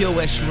on Pure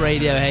West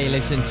Radio. Hey,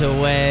 listen to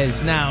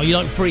Wes. Now, you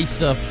like free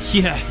stuff?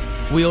 Yeah,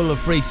 we all love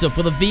free stuff.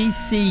 Well, the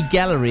VC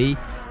Gallery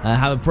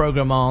have a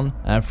programme on,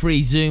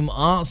 free Zoom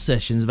art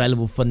sessions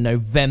available for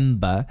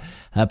November.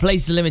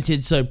 Places are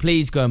limited, so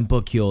please go and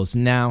book yours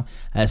now.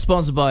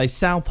 Sponsored by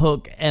South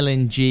Hook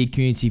LNG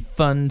Community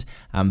Fund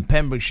and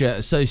Pembrokeshire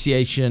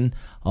Association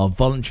of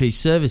Voluntary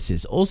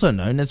Services, also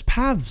known as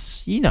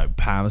PAVS. You know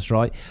PAVS,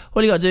 right?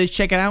 All you got to do is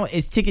check it out.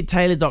 It's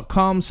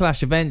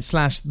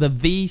tickettailor.com/event/the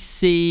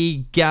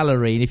VC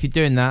Gallery. And if you're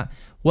doing that,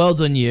 well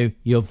done you.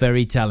 You're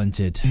very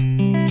talented.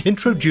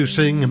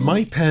 Introducing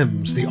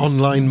MyPems, the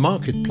online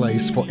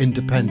marketplace for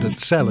independent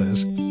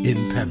sellers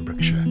in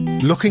Pembrokeshire.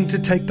 Looking to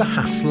take the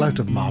hassle out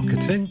of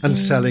marketing and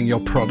selling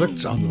your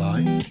products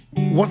online?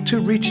 Want to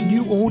reach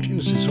new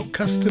audiences or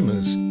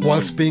customers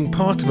whilst being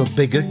part of a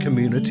bigger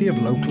community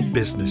of local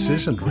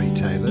businesses and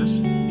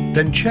retailers?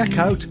 Then check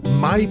out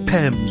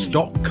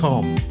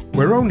mypems.com.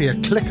 We're only a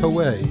click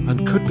away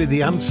and could be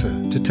the answer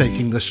to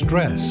taking the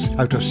stress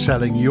out of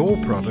selling your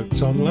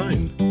products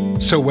online.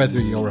 So whether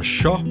you're a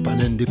shop, an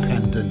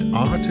independent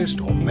artist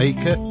or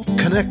maker,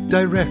 connect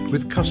direct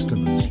with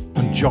customers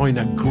and join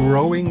a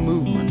growing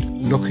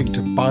movement looking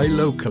to buy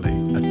locally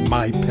at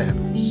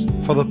MyPems.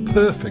 For the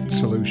perfect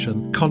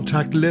solution,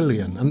 contact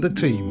Lillian and the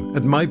team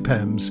at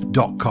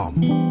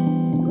mypems.com.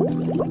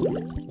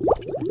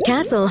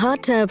 Castle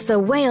Hot Tubs are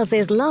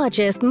Wales's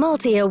largest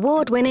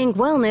multi-award-winning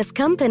wellness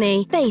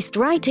company, based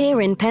right here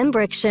in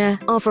Pembrokeshire,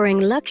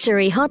 offering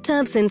luxury hot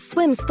tubs and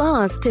swim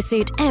spas to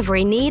suit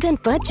every need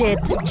and budget.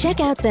 Check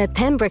out their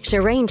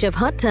Pembrokeshire range of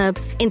hot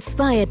tubs,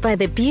 inspired by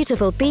the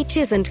beautiful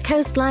beaches and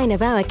coastline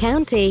of our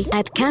county,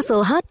 at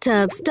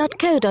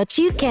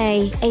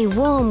castlehottubs.co.uk. A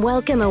warm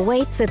welcome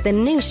awaits at the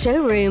new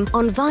showroom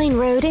on Vine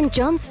Road in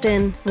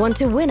Johnston. Want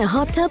to win a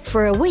hot tub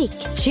for a week?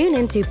 Tune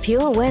into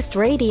Pure West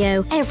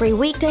Radio every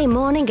weekday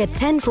morning at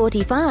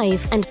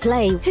 10:45 and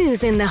play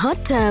Who's in the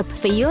Hot Tub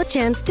for your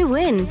chance to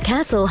win.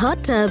 Castle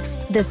Hot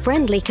Tubs, the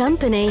friendly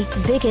company,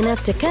 big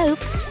enough to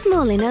cope,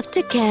 small enough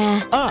to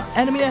care. Ah,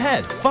 enemy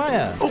ahead,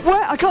 fire! Oh,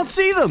 where? I can't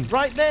see them!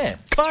 Right there,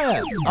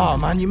 fire! Oh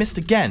man, you missed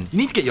again. You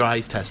need to get your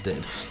eyes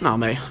tested. Nah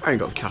mate, I ain't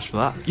got the cash for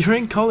that. You're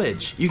in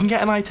college. You can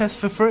get an eye test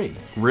for free.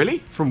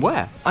 Really? From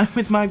where? I'm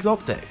with Mags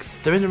Optics.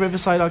 They're in the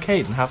Riverside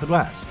Arcade in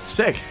Haverfordwest.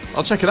 Sick,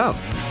 I'll check it out.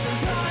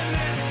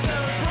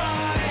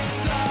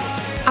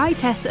 Eye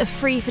tests are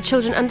free for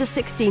children under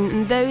 16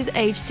 and those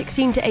aged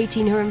 16 to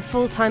 18 who are in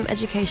full-time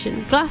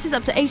education. Glasses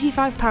up to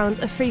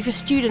 £85 are free for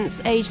students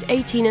aged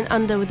 18 and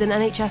under with an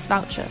NHS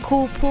voucher.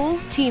 Call Paul,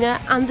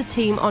 Tina and the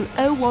team on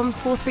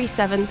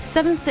 01437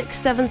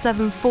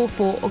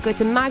 767744 or go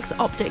to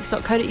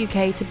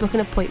magsoptics.co.uk to book an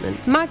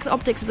appointment. Mags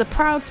Optics are the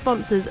proud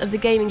sponsors of the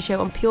gaming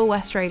show on Pure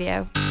West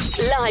Radio.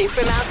 Live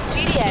from our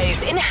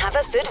studios in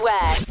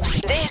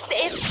Haverfordwest, this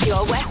is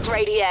Pure West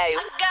Radio.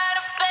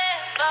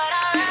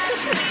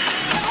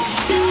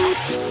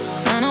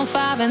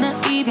 9:05 in the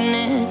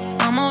evening,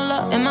 I'm all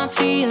up in my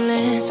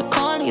feelings. So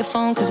calling your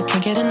phone cause I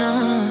can't get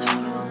enough.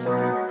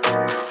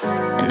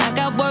 And I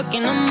got work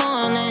in the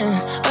morning,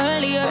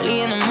 early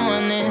in the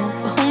morning.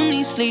 But who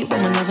needs sleep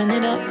when we're loving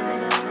it up?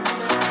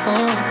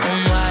 Oh,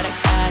 and what I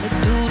gotta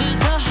do this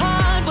the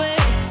hard way.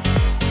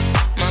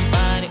 My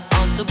body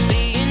wants to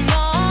be in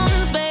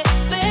arms, baby.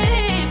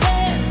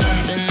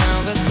 Something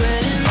I'll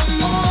regret in the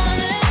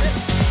morning.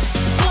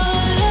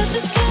 But I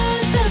just can't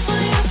resist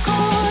when you're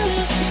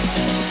calling.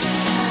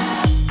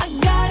 I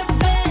got a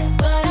bed,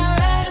 but I'd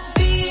rather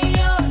be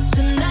yours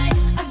tonight.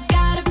 I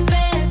got a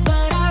bed,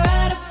 but I'd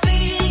rather be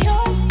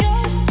yours.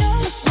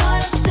 That's what I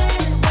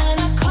said when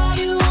I call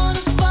you on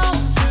the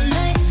phone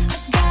tonight. I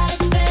got a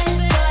bed,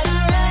 but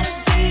I'd rather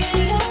be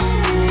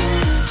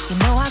yours. You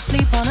know I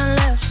sleep on the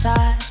left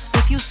side.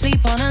 If you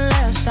sleep on the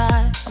left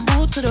side, I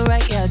move to the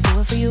right, yeah, I do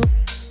it for you.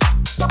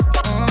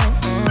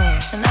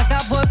 And I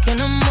got work in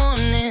the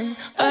morning,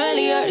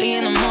 early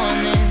in the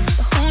morning.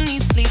 But who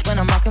needs sleep when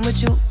I'm rocking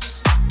with you?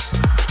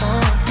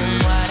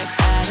 And what I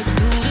gotta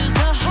do this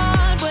the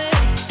hard way.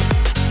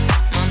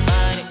 My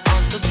body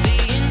wants to be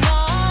in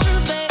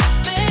arms,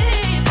 baby.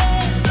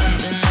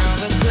 Something I'll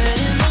regret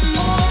in the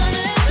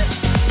morning.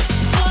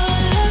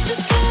 But I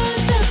just can't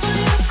resist when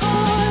you're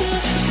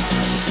calling.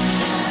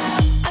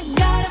 I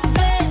got a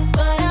bed,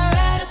 but I'd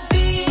rather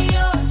be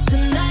yours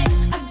tonight.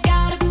 I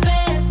got a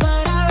bed,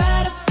 but I'd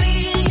rather be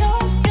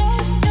yours.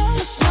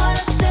 That's what I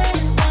said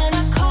when I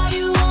call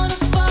you on the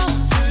phone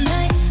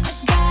tonight. I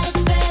got a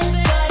bed,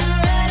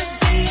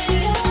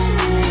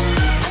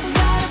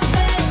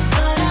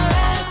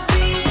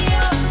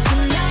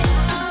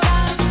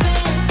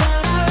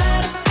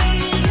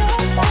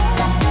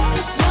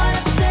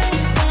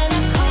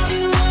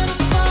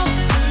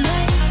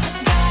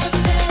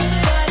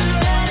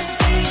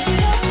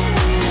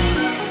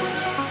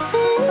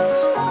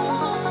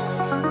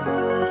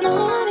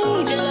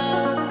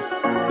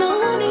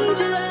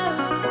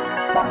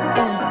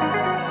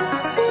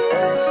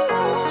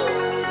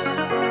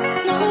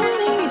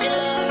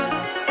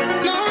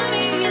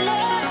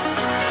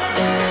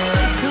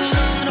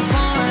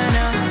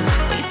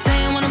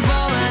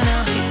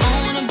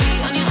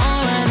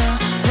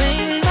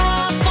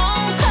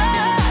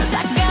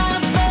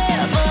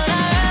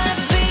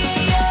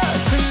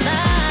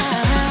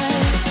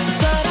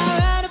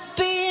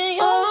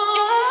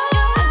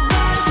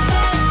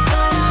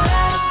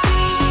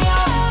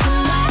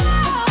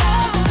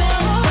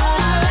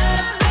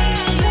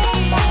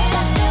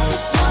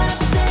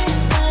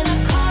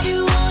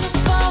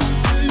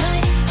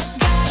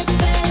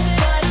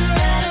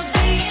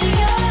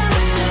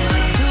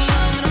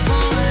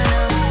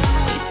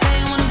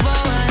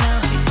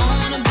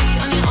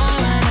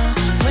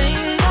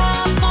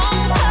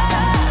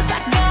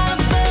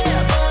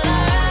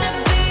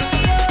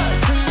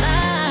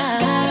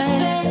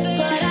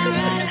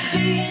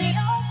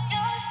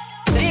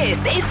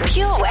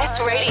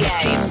 West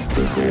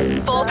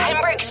Radio. For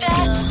Pembrokeshire,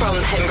 from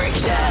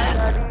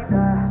Pembrokeshire.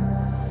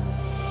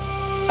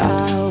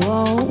 I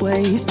won't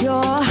waste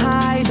your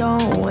high,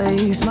 don't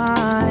waste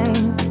mine.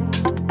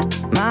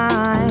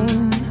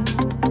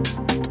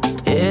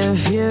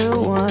 If you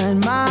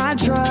want my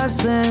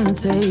trust, then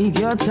take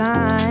your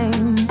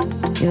time.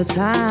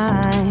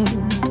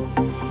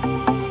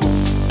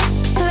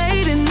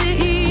 Late in the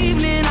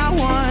evening, I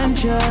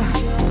want you.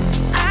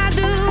 I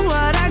do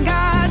what I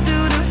got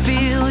to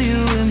feel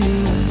you in me.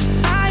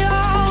 I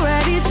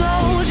already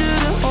told you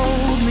to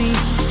hold me.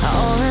 I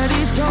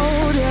already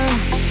told you.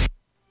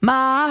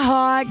 My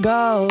heart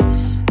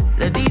goes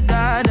la dee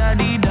da da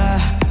dee da,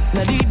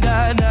 la dee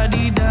da da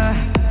dee da,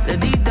 la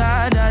dee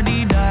da da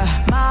dee da.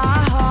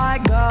 My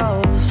heart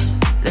goes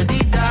la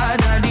dee da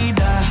da dee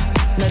da,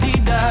 la dee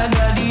da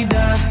da dee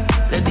da,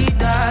 la dee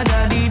da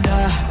da dee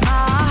da.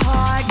 My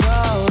heart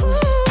goes.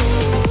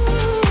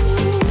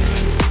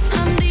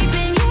 I'm deep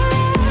in your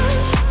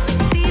love,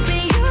 deep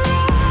in your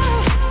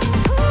love.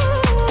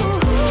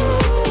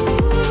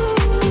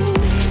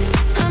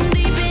 I'm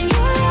deep in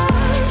your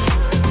love,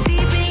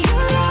 deep in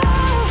your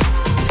love.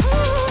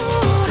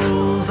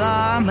 Rules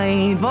are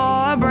made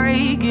for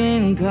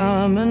breaking.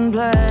 Come and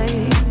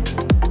play,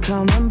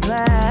 come and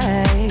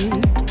play.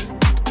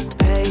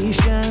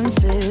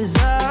 Patience is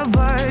a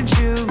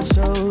virtue,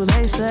 so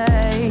they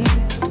say,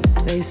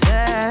 they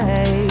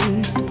say.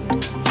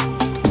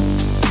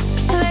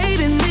 Late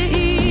in the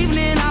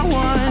evening, I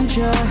want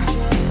you.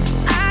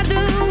 I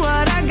do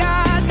what I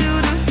got to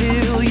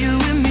feel you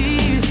in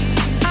me.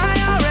 I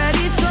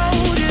already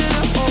told you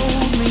to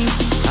hold me.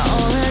 I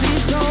already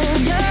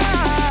told you.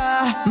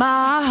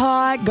 My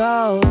heart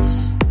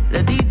goes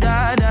la dee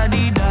da da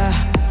dee da,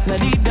 la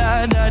dee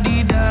da da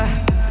dee da,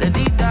 la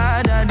dee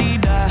da da dee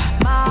da.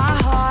 My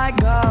heart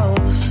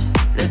goes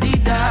la dee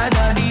da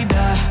da dee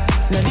da,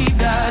 la dee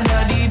da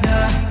da dee da,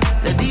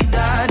 la dee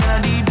da da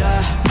dee da.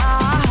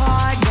 My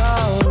heart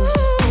goes.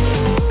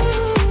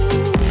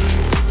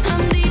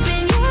 I'm deep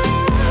in your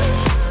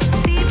love,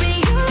 deep in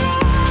your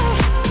love.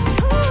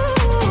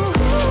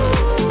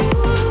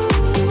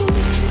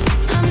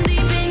 I'm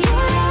deep in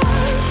your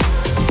love,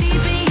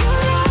 deep in your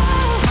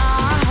love.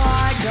 My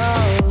heart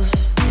goes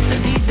la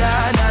dee da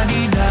da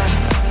dee da,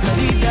 la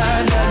dee da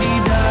da dee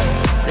da,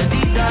 la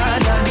dee da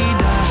da dee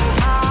da.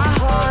 My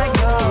heart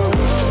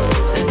goes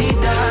la dee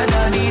da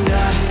da dee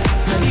da,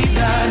 la dee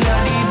da da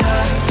dee da,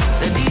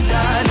 la dee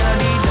da da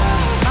dee da.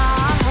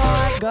 My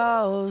heart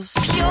goes.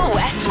 Pure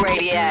West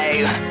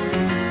Radio.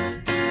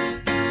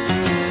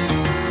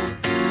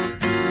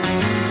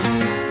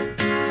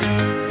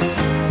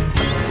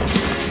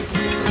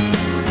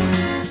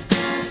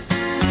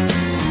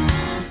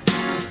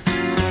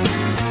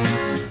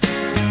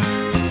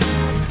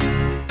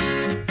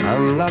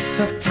 I'm not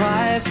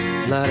surprised,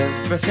 not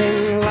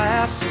everything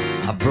lasts.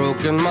 I've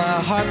broken my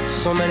heart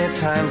so many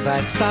times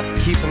I stopped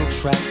keeping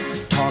track.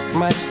 Talk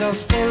myself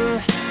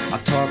in, I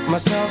talk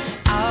myself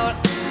out.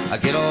 I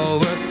get all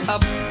worked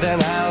up,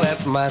 then I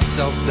let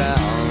myself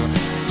down.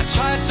 I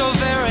tried so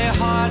very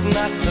hard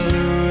not to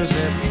lose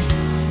it.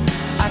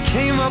 I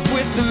came up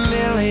with a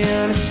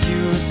million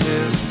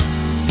excuses.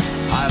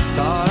 I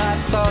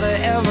thought of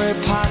every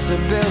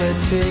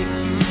possibility.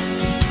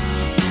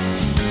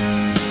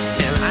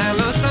 I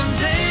know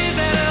someday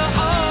that it'll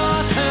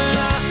all turn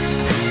out.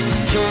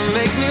 You'll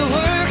make me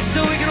work so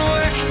we can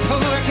work to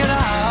work it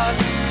out.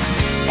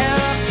 And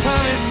I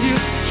promise you,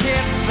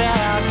 kid, that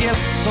I'll give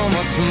so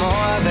much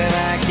more than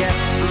I get.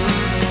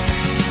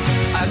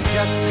 I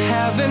just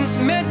haven't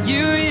met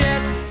you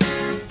yet.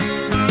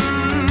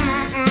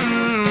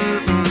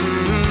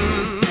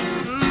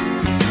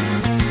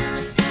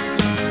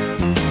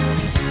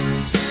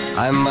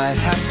 I might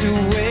have to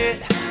wait,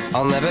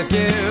 I'll never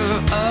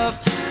give up.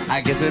 I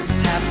guess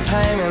it's half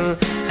timing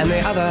and the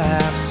other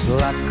half's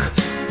luck.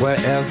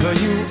 Wherever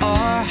you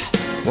are,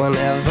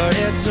 whenever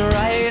it's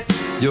right,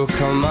 you'll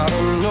come out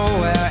of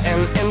nowhere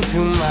and into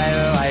my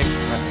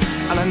life.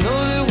 And I know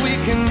that we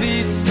can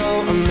be so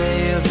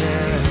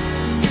amazing.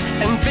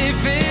 And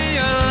baby,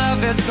 your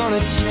love is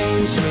gonna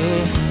change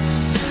me.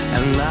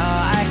 And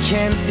now I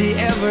can see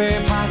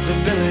every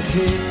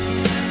possibility.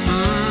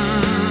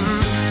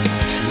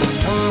 And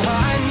somehow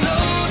I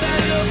know that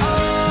it'll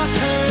all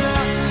turn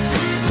out.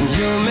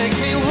 You'll make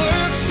me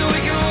work so we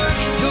can work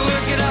to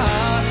work it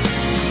out.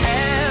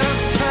 And I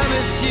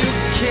promise you,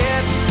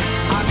 kid,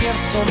 I'll give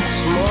so much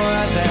more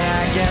than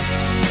I get.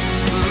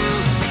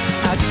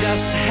 I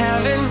just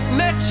haven't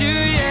met you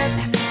yet.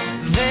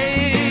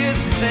 They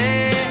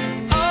say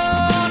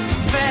all's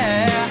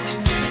fair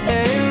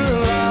in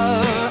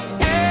love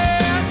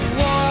and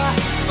war,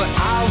 but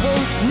I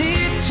won't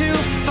need to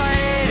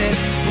fight it.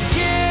 We'll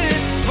get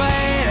it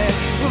right,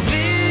 we'll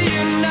be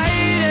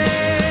united.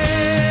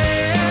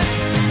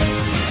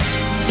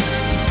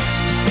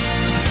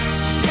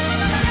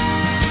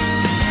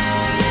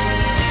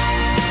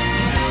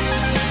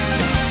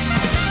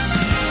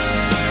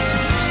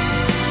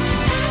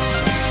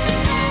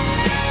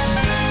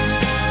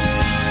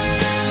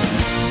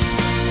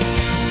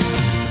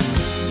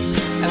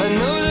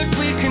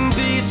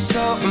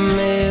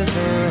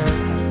 amazing.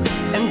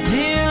 And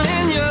being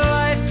in your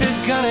life is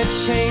gonna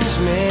change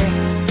me.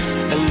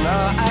 And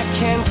now I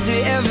can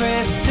see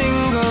every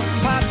single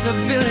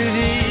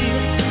possibility.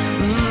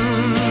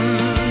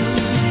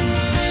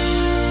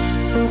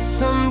 And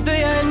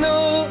someday I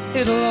know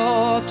it'll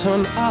all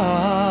turn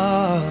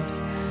out,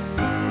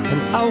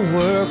 and I'll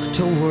work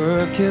to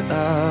work it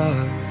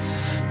out.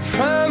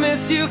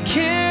 Promise you,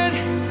 kid,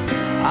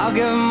 I'll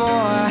give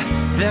more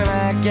than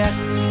I get,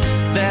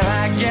 than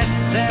I get,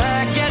 than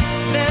I get,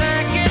 than I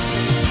get.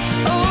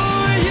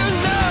 Oh, you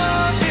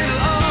know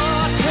it'll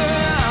all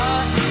turn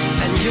out,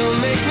 and you'll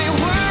make me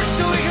work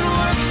so we can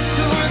work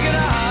to work it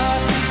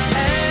out.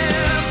 And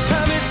I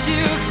promise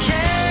you,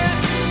 kid,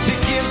 to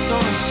give so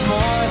much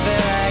more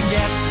than I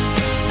get.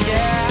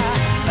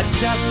 Yeah, I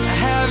just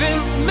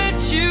haven't met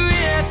you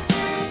yet.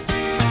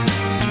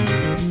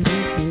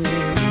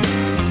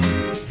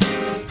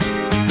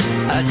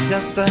 I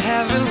just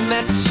haven't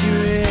met you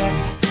yet.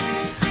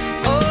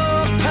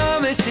 Oh, I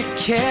promise you,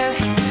 kid,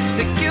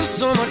 to give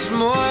so much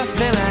more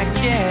than I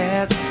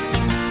get.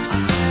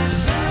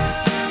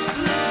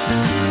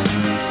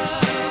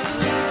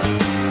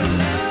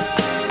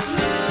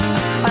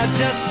 I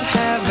just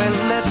haven't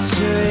met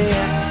you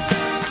yet.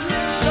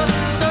 So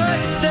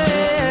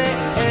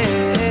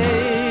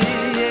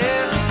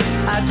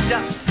I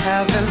just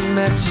haven't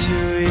met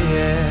you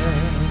yet.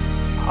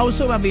 I was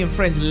talking about being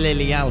friends with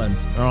Lily Allen,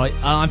 alright?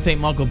 I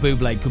think Michael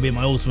Bublé could be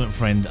my ultimate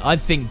friend. I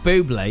think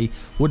Bublé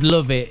would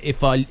love it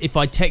if I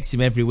text him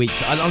every week.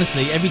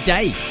 Honestly, every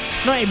day.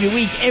 Not every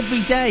week,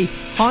 every day.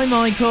 Hi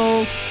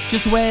Michael, it's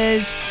just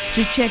Wes.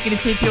 Just checking to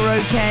see if you're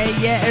okay.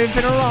 Yeah,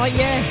 everything alright,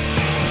 yeah?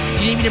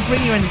 Do you need me to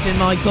bring you anything,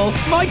 Michael?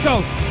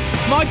 Michael,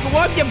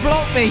 why have you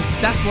blocked me?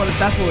 That's what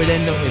we'd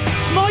end up with.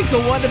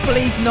 Michael, why are the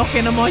police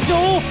knocking on my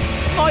door?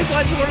 Michael,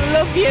 I just want to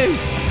love you.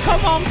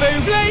 Come on,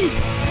 Bublé.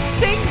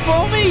 Sing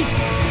for me!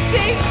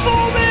 Sing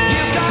for me!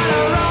 You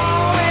gotta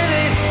roll with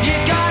it, you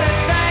gotta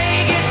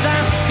take it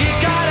time, you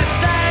gotta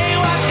say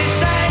what you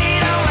say,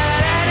 don't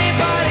let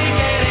anybody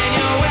get in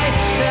your way,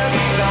 'cause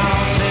it's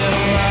all too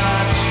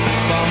much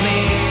for me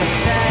to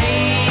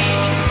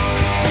take.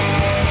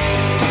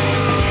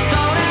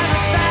 Don't ever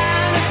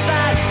stand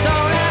aside,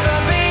 don't ever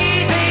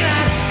be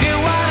denied. You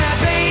wanna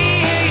be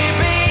here, you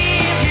be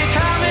if you're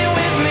coming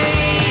with me.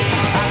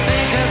 I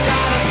think I've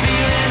got a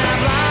feeling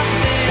I've lost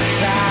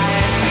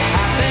inside.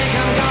 I think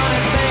I'm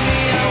gonna take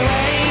me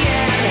away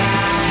and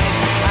hide.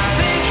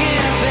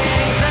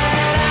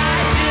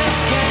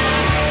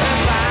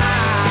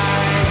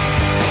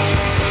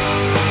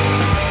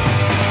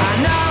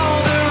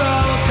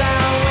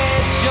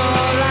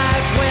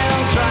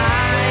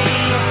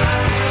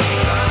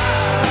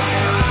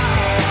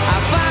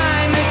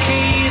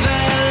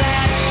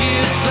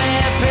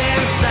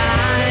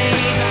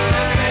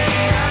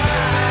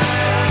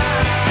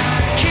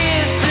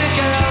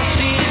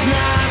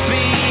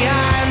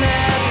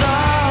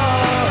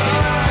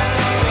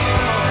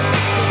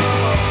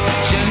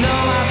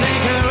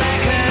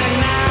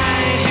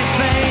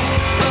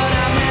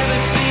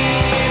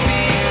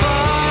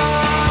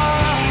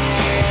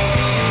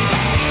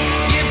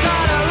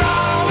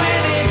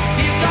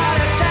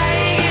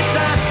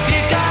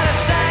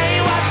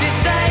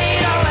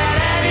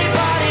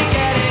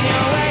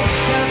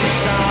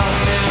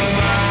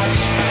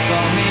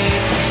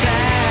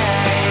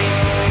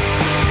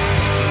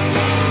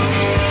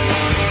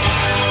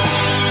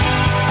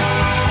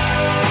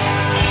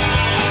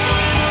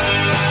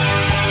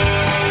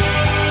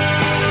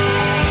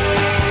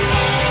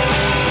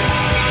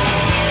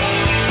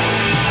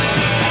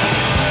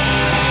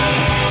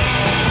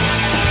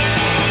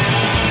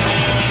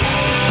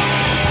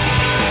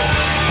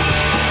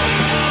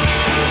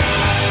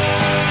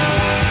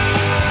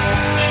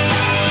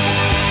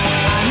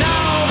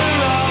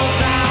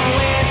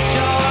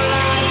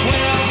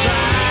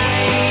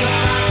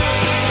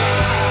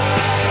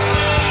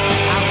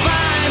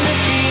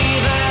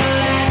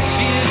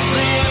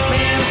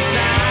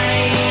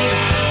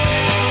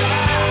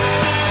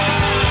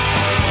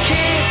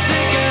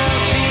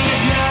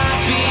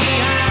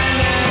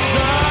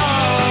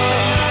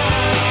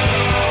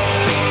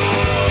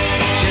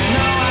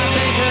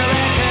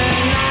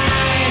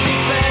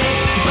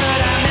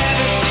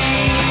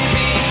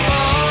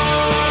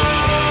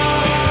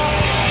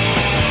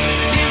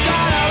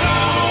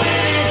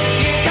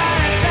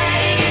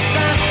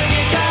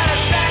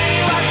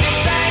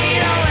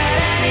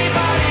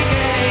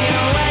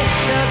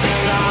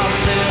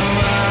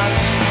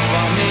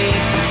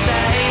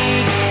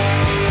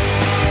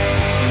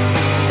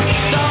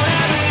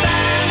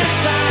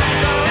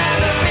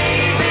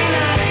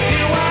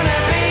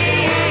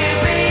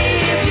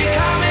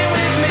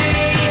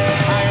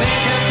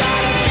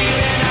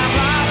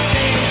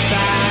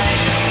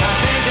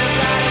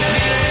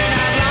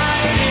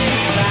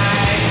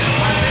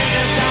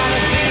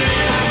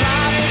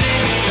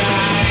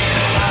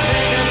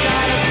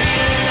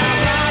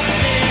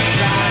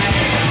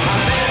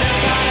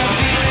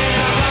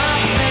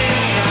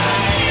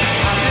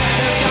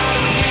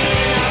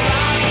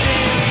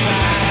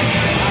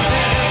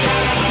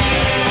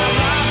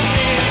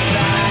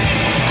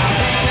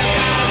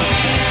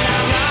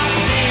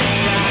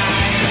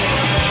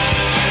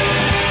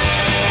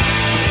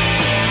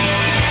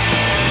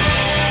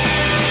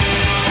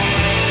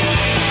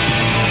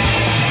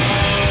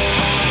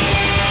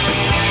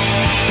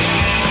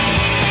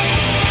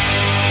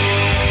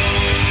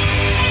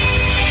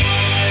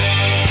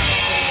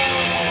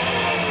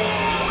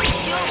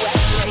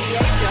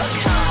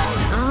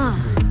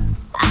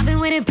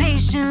 waited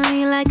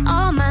patiently like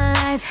all my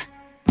life.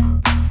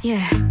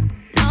 Yeah,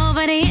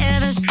 nobody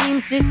ever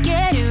seems to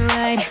get it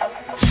right.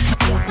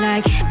 It's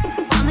like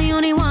I'm the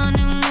only one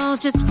who knows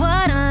just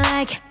what I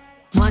like.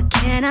 What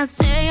can I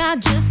say? I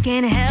just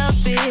can't help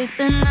it.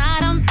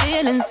 Tonight I'm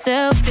feeling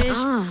selfish.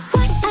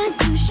 What I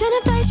do,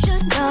 shouldn't I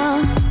should know.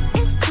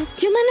 It's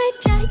just human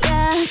nature,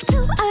 yeah. Do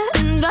I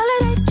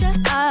invalidate you?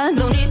 I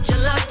don't need your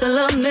love to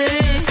love me.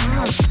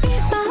 Be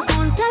my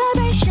own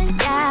celebration,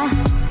 yeah.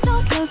 So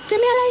close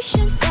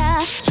stimulation, yeah.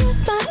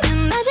 Use my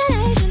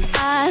imagination.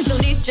 I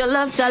don't need your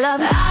love to love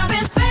me. I've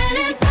been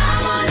spending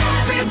time on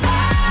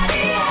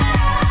everybody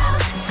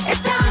else.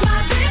 It's time I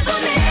did it for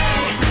me.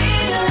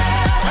 Sweet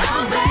love,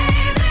 oh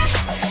baby.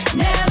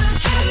 Never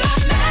kept my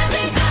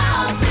magic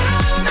all to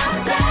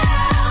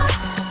myself.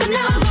 So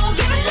now I'm gonna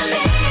give it to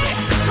me.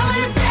 When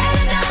it's said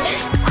and done,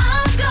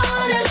 I'm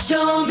gonna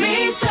show me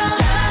some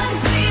love,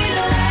 sweet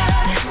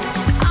love.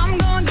 I'm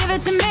gonna give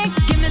it to me.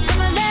 Give me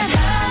some of that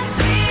love,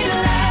 sweet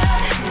love.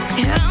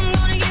 Yeah, I'm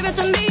gonna give it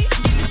to me.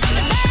 Give me some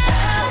of that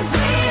love,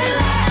 sweet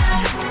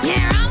love.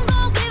 Yeah, I'm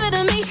gonna give it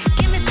to me.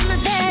 Give me some of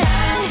that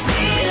love,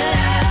 sweet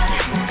love.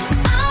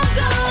 I'm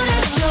gonna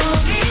show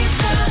me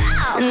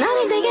some. And I've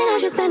been thinking I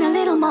should spend a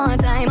little more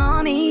time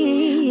on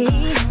me.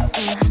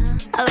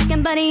 I like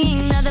him, but he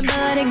ain't nothing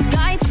but a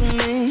guy to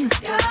me.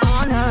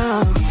 Oh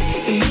no,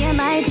 so me and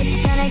my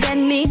chick's gonna get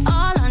me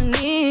all I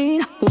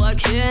need. What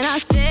can I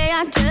say?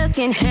 I just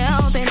can't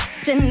help it.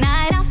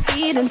 Tonight I'm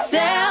feeling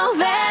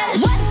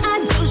selfish. What I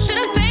do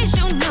shouldn't face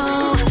you,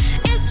 no.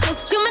 It's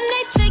just human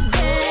nature,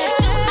 yeah.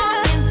 Do I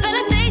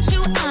invalidate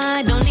you?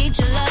 I don't need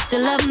your love to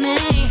love me.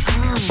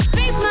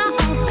 Be my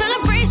own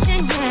celebration,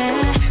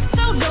 yeah.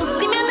 Solo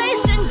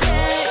stimulation,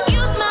 yeah.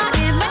 Use my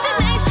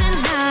imagination.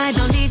 I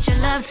don't need your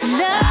love to love.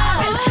 I've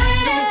been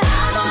spending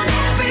time on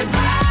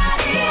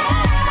everybody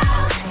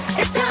else.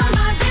 It's time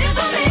I did it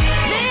for me.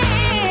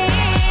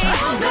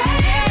 Oh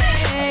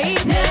baby,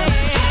 never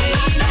kept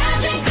my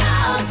magic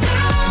all to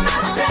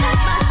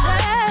myself.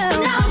 So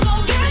now I'm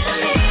gonna give it to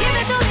me. Give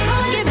it to me,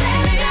 give it to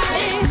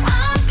me.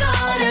 I'm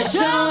gonna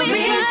show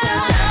me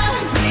some love,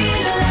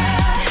 sweet love.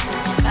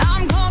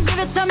 I'm gonna give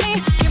it to me.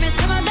 Give me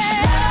some of that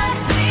love,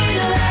 sweet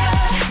love.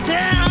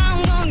 Yeah, I'm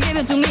gonna give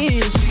it to me.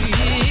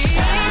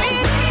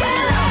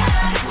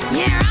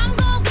 Yeah, I'm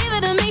gonna give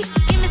it to me.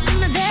 Give me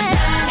some of that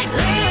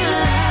sweet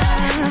love.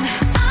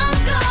 I'm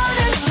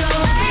gonna show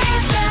me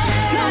some.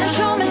 Gonna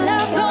show me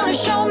love. Gonna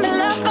show me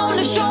love.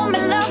 Gonna show me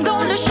love.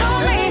 Gonna show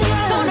me.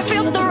 Gonna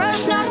feel the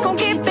rush. Not gonna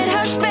keep it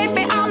hush,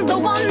 baby. I'm the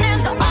one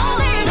and the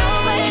only.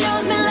 Nobody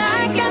knows me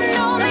like I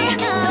know me.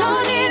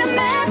 Don't need a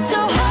man to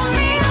hold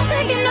me. I'm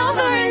taking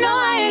over and no,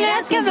 I ain't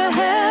asking for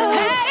help.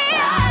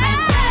 I've been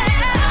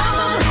spending time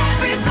on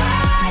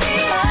everybody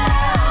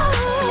else.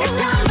 It's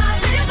time I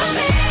did it for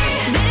me.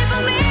 Did it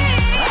for me.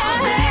 Oh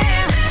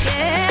baby,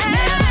 yeah.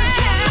 Never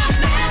kept my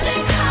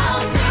magic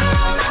all to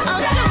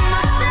myself.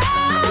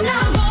 So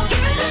now I'm gonna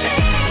give it to me.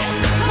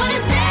 When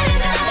it's said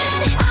and done,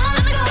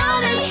 I'm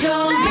gonna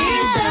show me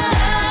some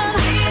love,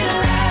 sweet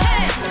love.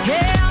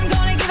 Yeah, I'm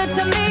gonna give it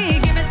to me.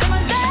 Give me some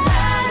of that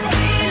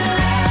sweet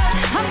love.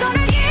 I'm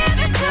gonna give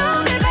it to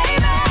me,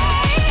 baby.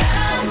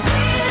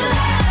 Sweet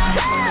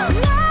love,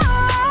 love,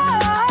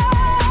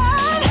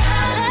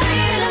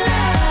 sweet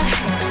love,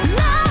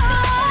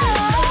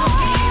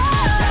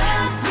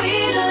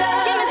 sweet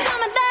love. Give me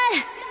some of that.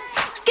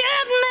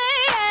 Give me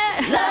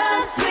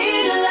love,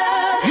 sweet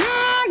love.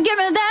 Give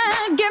me that.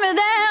 Give me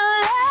that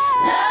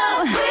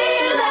love,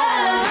 sweet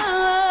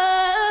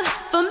love.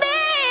 For me,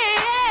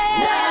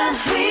 love,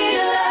 sweet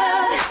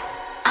love.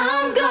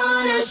 I'm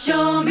gonna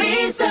show me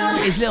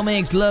some. It's Little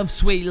Mix, Love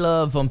Sweet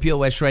Love on Pure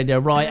West Radio.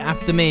 Right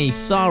after me,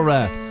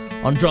 Sarah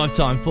on Drive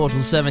Time 4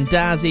 till 7,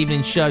 Daz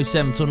Evening Show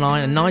 7 till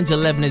 9, and 9 till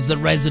 11 is The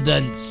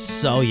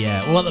Residents. Oh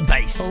yeah, what the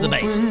bass, the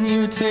bass. When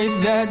you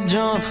take that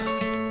jump,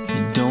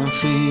 you don't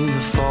feel the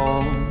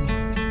fall.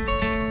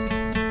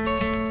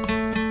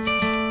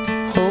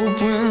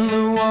 Hope when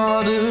the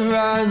water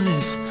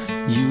rises,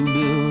 you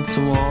built a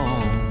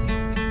wall.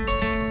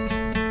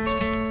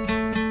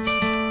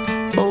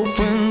 Hope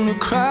when the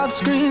crowd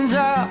screams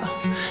out,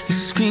 you're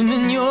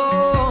screaming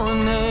your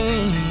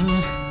name.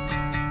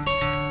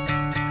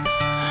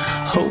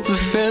 Hope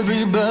if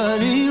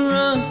everybody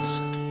runs,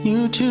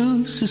 you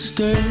choose to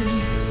stay.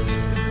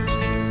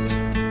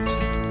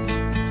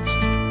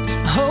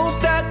 Hope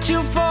that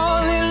you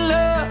fall in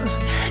love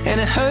and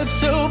it hurts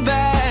so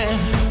bad.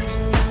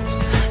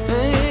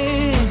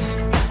 Hey,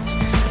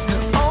 the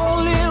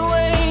only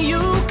way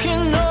you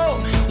can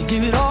know, you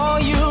give it all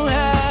you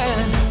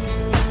had.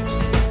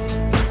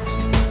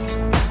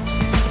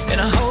 And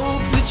I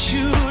hope that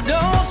you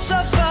don't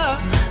suffer,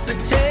 but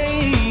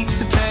take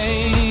the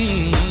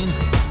pain.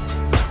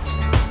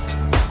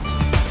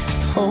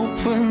 Hope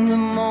when the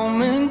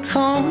moment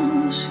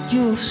comes,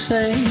 you'll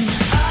say,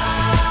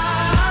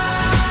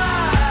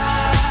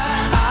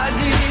 I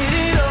did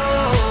it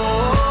all.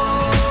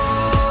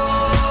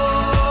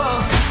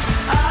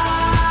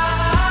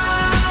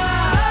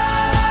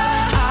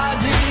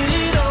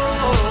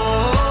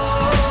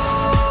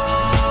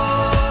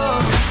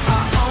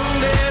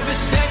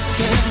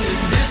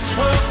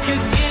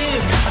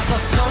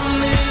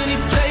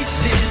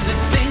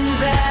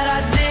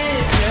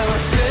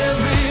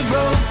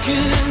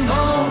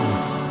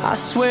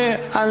 swear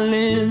I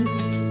lived.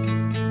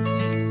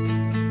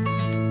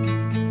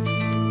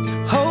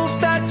 Hope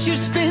that you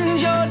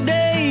spend your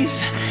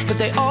days, but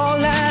they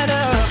all add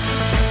up.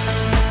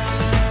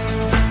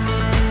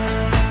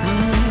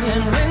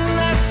 And when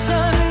that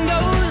sun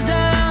goes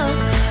down,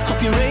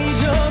 hope you raise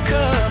your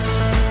cup.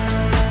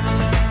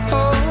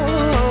 Oh,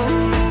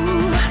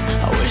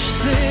 I wish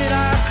that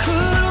I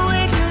could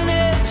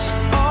witness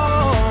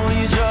all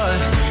your joy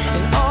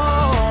and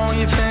all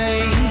your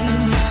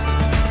pain.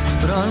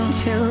 But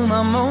until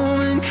my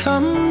moment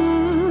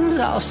comes,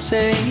 I'll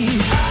say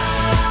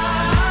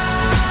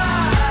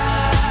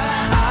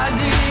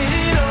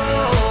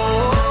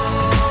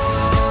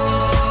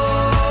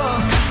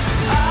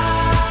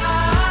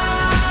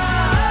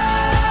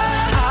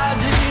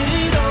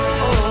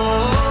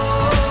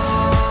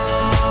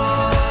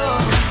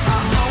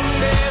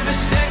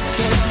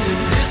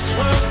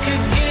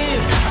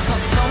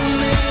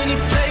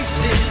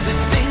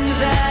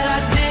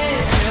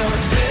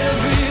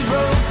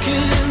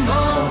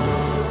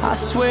I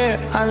swear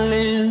I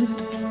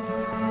lived.